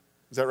Harrison.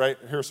 Is that right?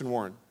 Harrison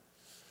Warren.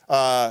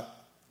 The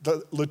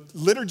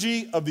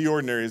Liturgy of the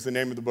Ordinary is the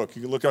name of the book.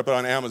 You can look up it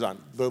on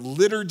Amazon. The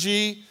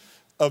Liturgy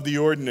of the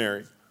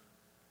Ordinary.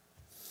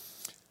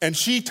 And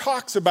she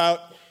talks about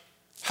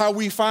how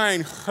we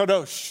find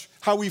chadosh,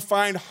 how we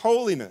find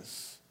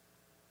holiness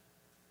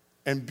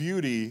and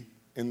beauty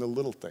in the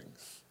little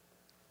things.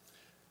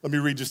 Let me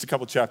read just a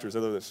couple chapters. I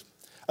love this.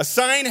 A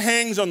sign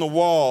hangs on the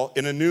wall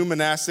in a new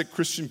monastic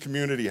Christian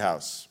community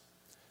house.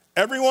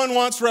 Everyone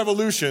wants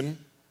revolution.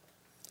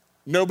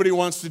 Nobody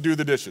wants to do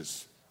the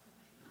dishes.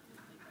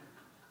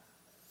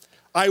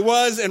 I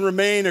was and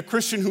remain a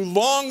Christian who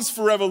longs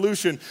for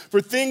revolution,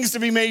 for things to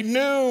be made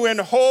new and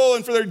whole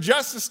and for their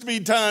justice to be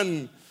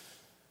done.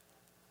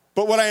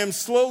 But what I am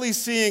slowly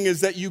seeing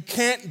is that you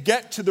can't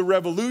get to the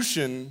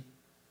revolution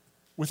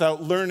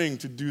without learning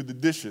to do the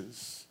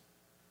dishes.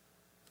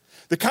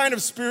 The kind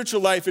of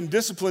spiritual life and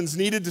disciplines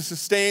needed to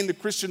sustain the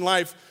Christian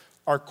life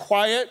are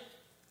quiet,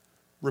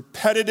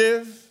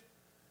 repetitive,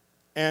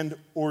 and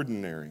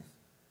ordinary.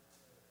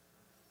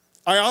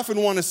 I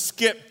often want to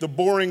skip the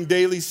boring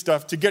daily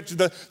stuff to get to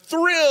the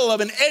thrill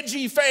of an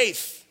edgy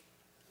faith.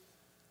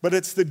 But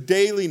it's the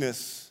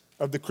dailiness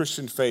of the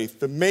Christian faith,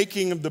 the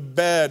making of the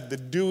bed, the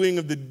doing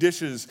of the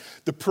dishes,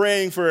 the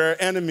praying for our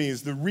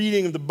enemies, the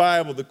reading of the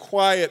Bible, the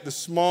quiet, the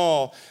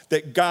small,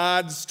 that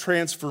God's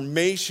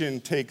transformation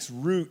takes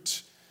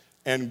root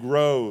and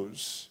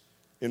grows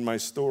in my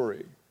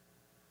story.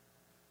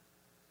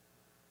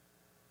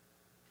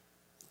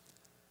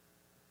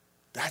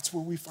 That's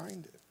where we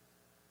find it.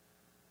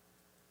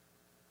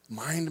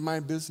 Mind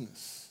my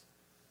business.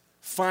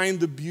 Find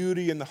the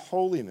beauty and the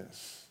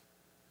holiness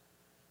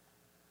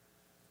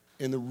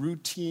in the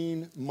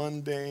routine,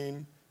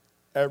 mundane,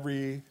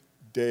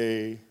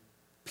 everyday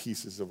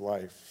pieces of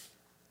life.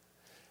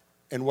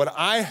 And what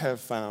I have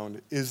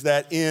found is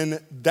that in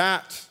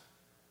that,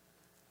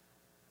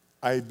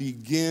 I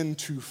begin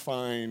to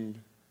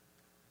find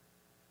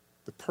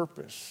the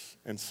purpose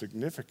and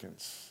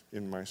significance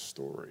in my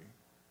story.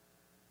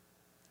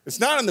 It's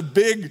not in the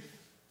big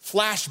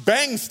flash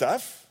bang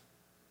stuff.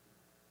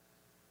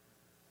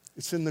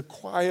 It's in the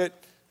quiet,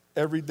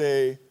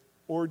 everyday,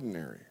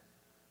 ordinary.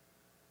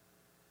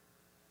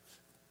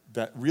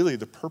 That really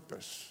the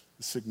purpose,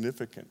 the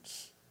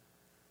significance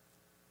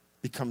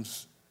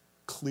becomes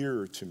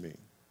clearer to me.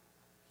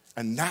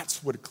 And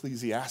that's what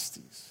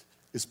Ecclesiastes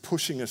is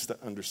pushing us to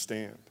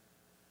understand.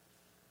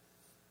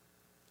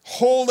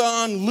 Hold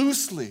on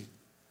loosely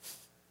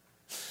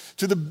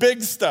to the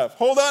big stuff.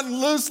 Hold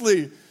on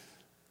loosely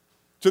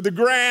to the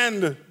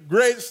grand,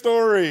 great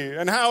story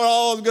and how it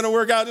all is going to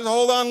work out. Just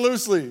hold on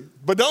loosely.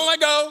 But don't let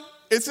go.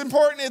 It's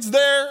important. It's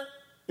there.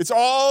 It's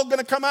all going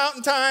to come out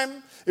in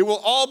time. It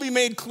will all be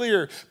made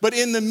clear. But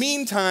in the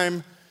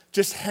meantime,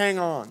 just hang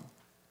on.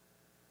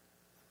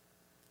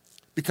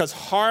 Because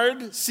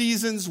hard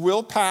seasons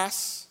will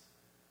pass.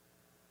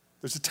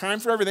 There's a time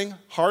for everything.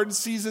 Hard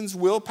seasons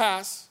will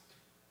pass.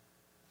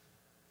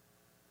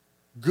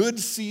 Good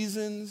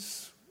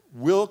seasons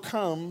will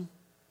come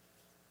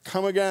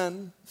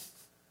again.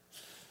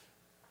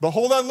 But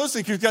hold on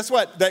loosely, because guess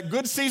what? That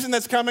good season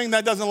that's coming,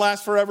 that doesn't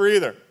last forever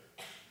either.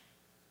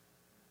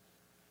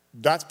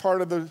 That's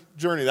part of the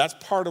journey. That's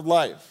part of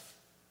life.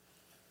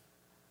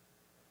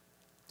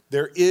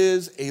 There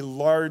is a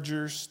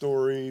larger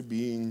story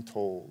being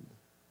told.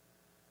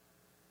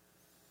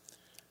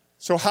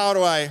 So how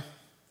do I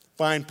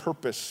find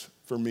purpose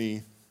for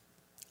me?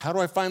 How do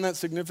I find that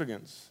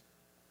significance?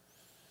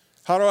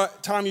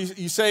 Tom,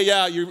 you say,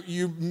 yeah,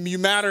 you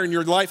matter and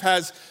your life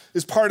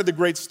is part of the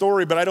great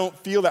story, but I don't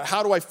feel that.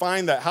 How do I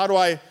find that? How do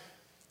I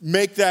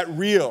make that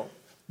real?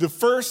 The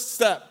first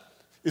step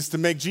is to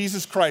make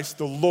Jesus Christ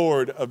the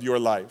Lord of your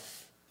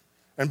life.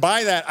 And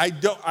by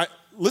that,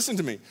 listen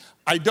to me.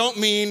 I don't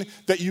mean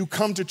that you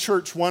come to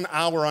church 1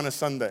 hour on a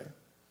Sunday.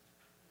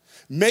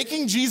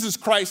 Making Jesus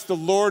Christ the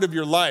Lord of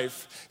your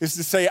life is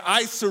to say,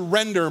 I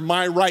surrender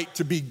my right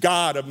to be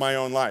God of my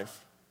own life.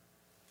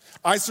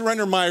 I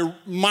surrender my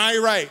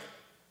right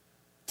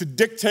to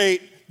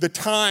dictate the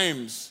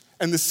times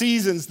and the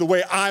seasons the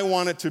way I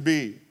want it to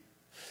be.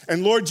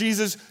 And Lord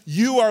Jesus,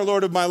 you are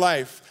Lord of my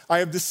life. I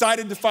have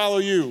decided to follow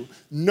you.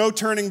 No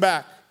turning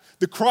back.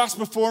 The cross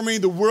before me,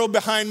 the world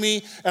behind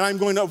me, and I'm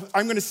going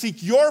to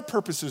seek your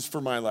purposes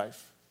for my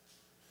life.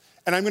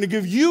 And I'm going to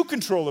give you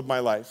control of my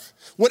life.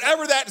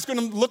 Whatever that is going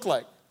to look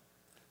like,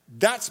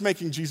 that's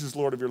making Jesus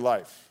Lord of your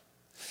life.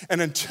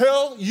 And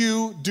until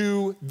you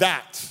do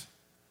that,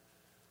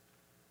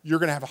 you're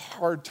going to have a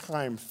hard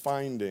time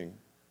finding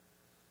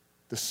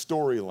the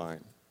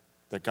storyline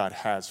that God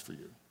has for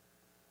you.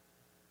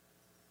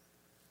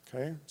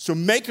 Okay? So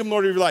make him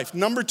Lord of your life.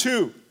 Number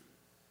 2,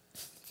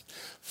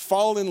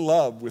 fall in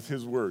love with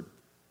his word.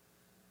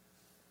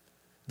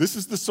 This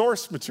is the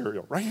source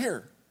material right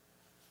here.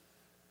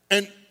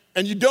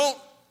 And you don't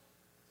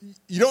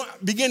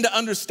begin to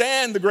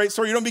understand the great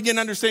story. You don't begin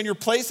to understand your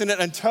place in it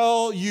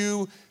until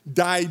you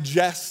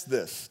digest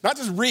this. Not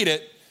just read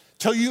it,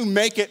 till you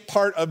make it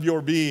part of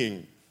your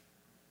being.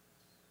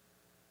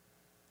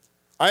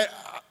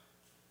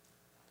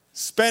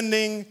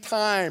 Spending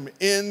time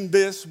in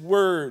this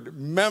word,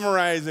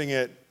 memorizing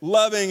it,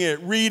 loving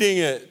it, reading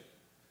it,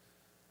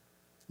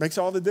 makes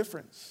all the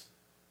difference.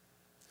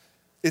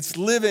 It's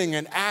living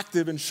and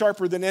active and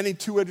sharper than any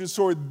two-edged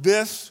sword.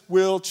 This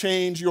will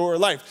change your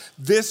life.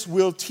 This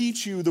will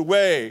teach you the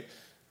way,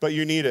 but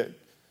you need it.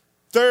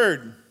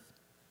 Third,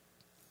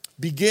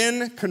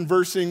 begin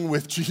conversing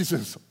with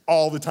Jesus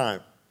all the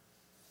time.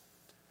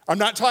 I'm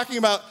not talking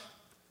about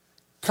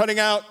cutting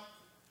out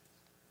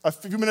a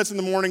few minutes in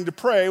the morning to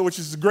pray, which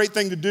is a great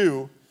thing to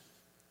do.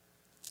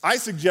 I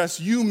suggest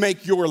you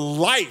make your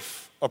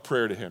life a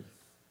prayer to him.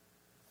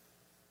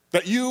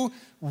 That you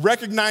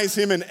recognize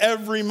him in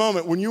every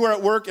moment. When you are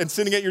at work and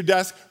sitting at your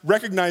desk,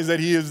 recognize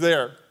that he is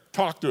there.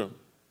 Talk to him.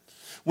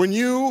 When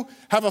you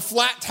have a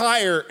flat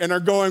tire and are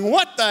going,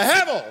 what the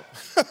hell?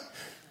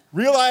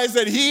 Realize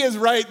that he is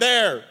right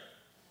there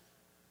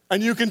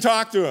and you can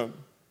talk to him.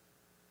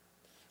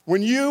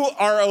 When you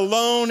are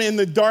alone in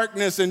the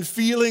darkness and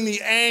feeling the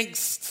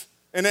angst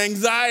and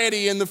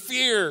anxiety and the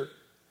fear,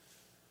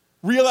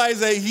 realize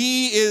that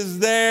he is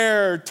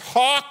there.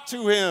 Talk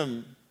to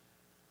him.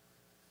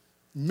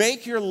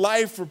 Make your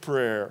life a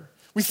prayer.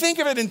 We think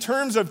of it in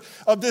terms of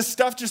this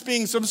stuff just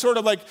being some sort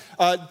of like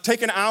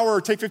take an hour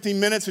or take 15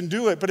 minutes and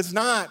do it, but it's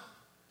not.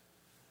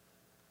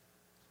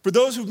 For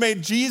those who've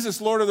made Jesus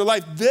Lord of their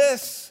life,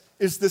 this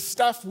is the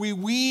stuff we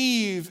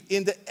weave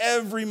into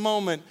every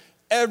moment,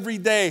 every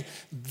day.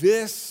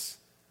 This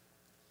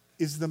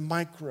is the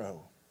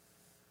micro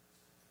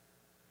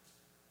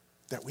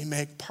that we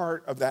make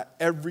part of that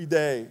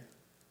everyday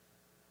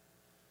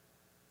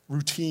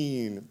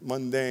routine,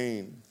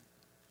 mundane.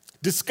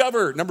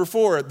 Discover, number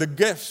 4, the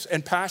gifts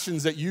and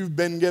passions that you've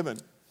been given.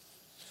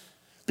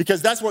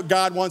 Because that's what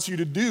God wants you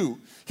to do.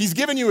 He's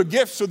given you a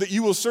gift so that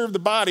you will serve the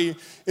body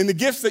in the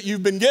gifts that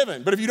you've been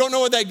given. But if you don't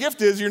know what that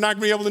gift is, you're not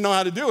going to be able to know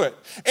how to do it.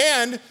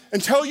 And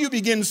until you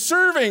begin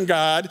serving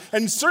God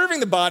and serving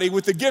the body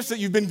with the gifts that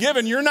you've been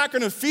given, you're not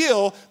going to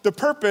feel the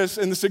purpose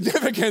and the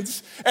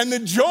significance and the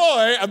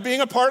joy of being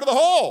a part of the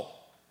whole.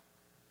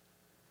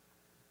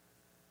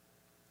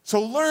 So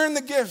learn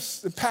the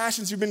gifts, the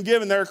passions you've been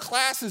given. There are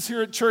classes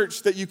here at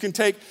church that you can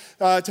take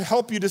to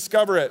help you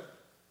discover it.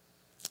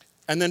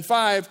 And then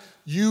 5,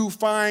 you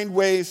find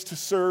ways to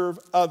serve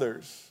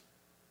others.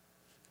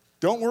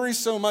 Don't worry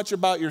so much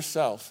about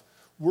yourself.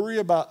 Worry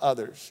about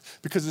others.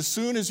 Because as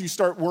soon as you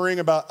start worrying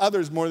about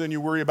others more than you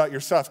worry about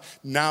yourself,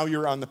 now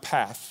you're on the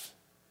path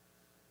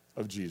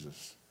of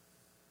Jesus.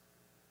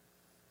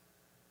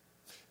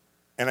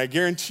 And I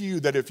guarantee you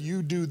that if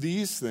you do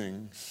these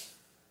things,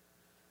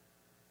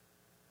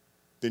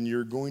 then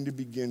you're going to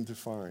begin to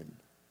find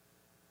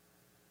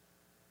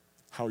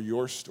how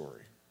your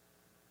story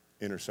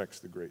intersects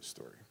the great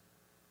story.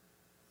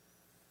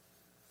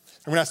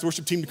 I'm going to ask the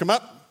worship team to come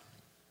up.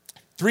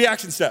 3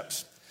 action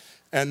steps.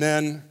 And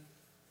then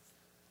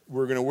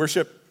we're going to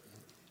worship,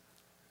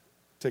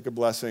 take a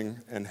blessing,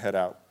 and head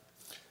out.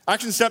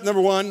 Action step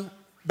number 1,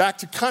 back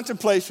to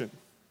contemplation.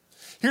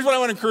 Here's what I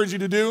want to encourage you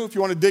to do if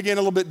you want to dig in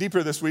a little bit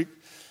deeper this week.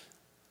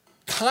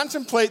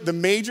 Contemplate the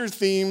major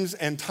themes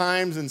and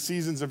times and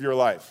seasons of your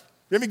life.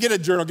 Maybe get a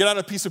journal, get out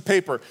a piece of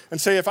paper, and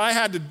say, if I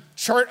had to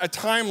chart a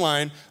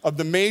timeline of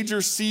the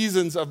major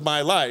seasons of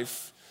my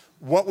life,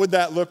 what would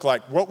that look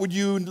like? What would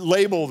you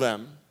label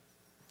them?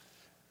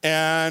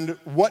 And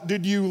what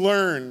did you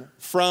learn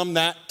from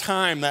that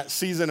time, that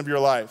season of your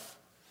life?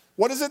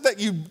 What is it that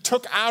you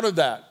took out of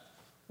that?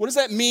 What does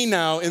that mean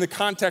now in the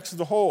context of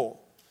the whole?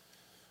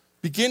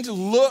 Begin to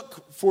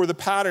look for the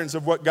patterns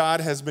of what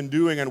God has been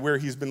doing and where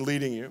he's been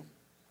leading you.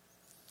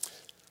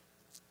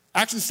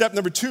 Action step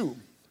number 2,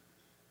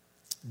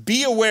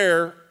 be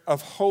aware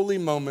of holy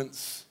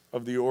moments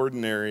of the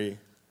ordinary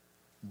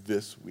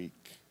this week.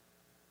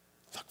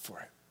 Look for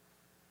it.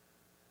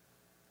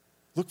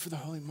 Look for the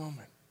holy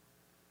moment.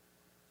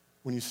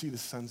 When you see the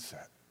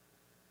sunset,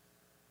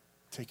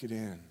 take it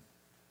in.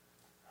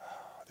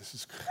 Oh, this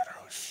is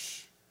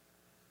kadosh.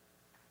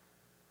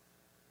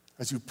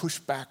 As you push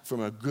back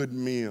from a good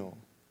meal,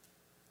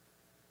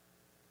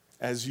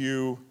 as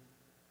you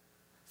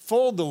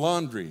fold the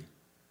laundry,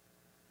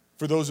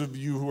 for those of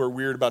you who are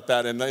weird about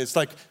that, and it's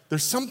like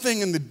there's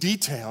something in the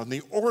detail, in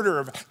the order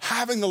of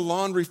having the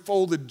laundry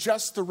folded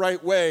just the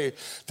right way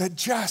that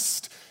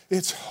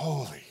it's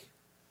holy.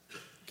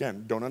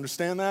 Again, don't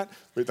understand that,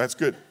 but that's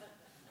good.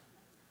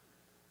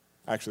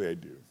 Actually, I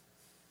do.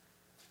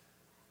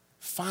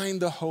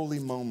 Find the holy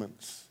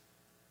moments.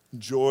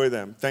 Enjoy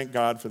them. Thank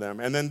God for them.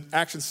 And then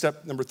action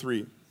step number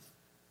 3.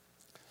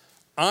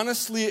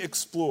 Honestly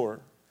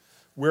explore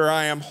where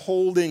I am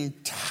holding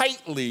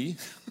tightly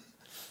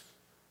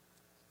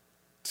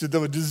to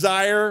the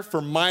desire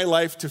for my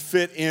life to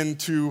fit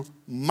into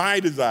my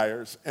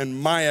desires and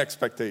my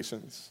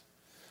expectations.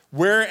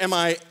 Where am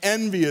I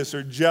envious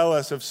or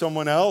jealous of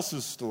someone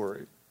else's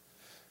story?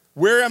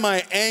 Where am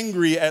I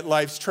angry at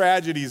life's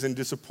tragedies and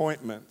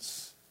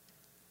disappointments?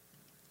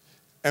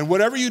 And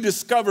whatever you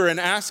discover in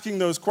asking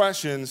those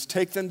questions,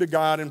 take them to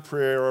God in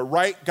prayer or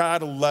write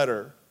God a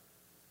letter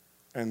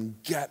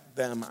and get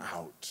them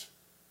out.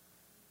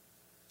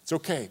 It's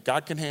okay.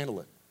 God can handle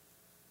it.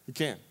 He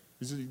can.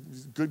 He's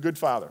a good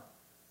father.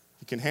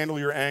 He can handle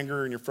your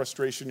anger and your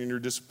frustration and your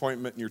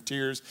disappointment and your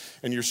tears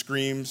and your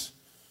screams.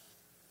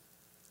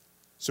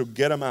 So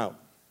get them out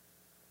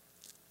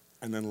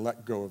and then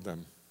let go of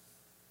them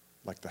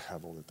like the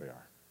hevel that they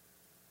are.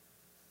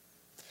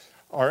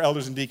 Our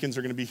elders and deacons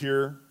are going to be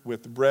here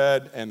with the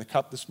bread and the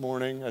cup this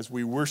morning. As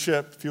we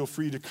worship, feel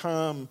free to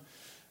come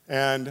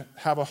and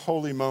have a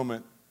holy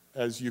moment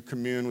as you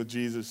commune with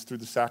Jesus through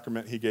the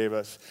sacrament he gave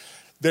us.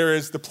 There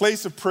is the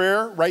place of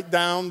prayer right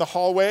down the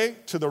hallway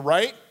to the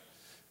right.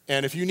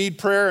 And if you need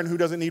prayer, and who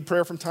doesn't need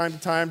prayer from time to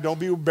time, don't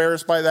be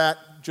embarrassed by that.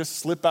 Just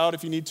slip out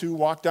if you need to,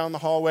 walk down the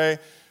hallway,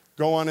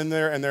 go on in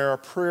there, and there are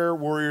prayer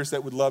warriors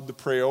that would love to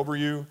pray over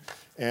you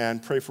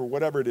and pray for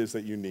whatever it is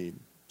that you need.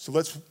 So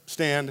let's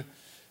stand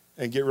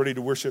and get ready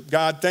to worship.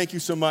 God, thank you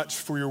so much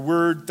for your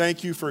word.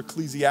 Thank you for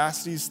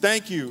Ecclesiastes.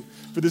 Thank you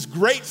for this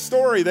great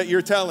story that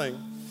you're telling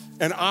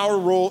and our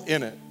role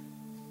in it.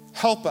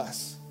 Help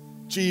us,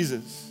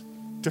 Jesus,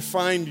 to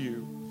find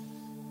you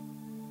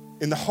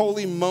in the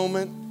holy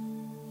moment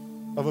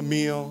of a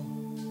meal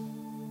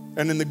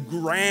and in the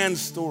grand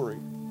story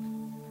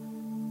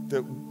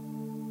that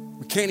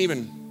we can't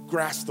even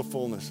grasp the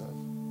fullness of.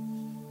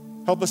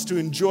 Help us to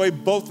enjoy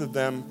both of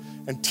them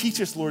and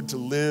teach us, Lord, to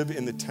live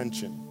in the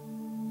tension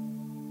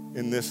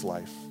in this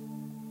life.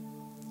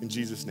 In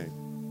Jesus' name.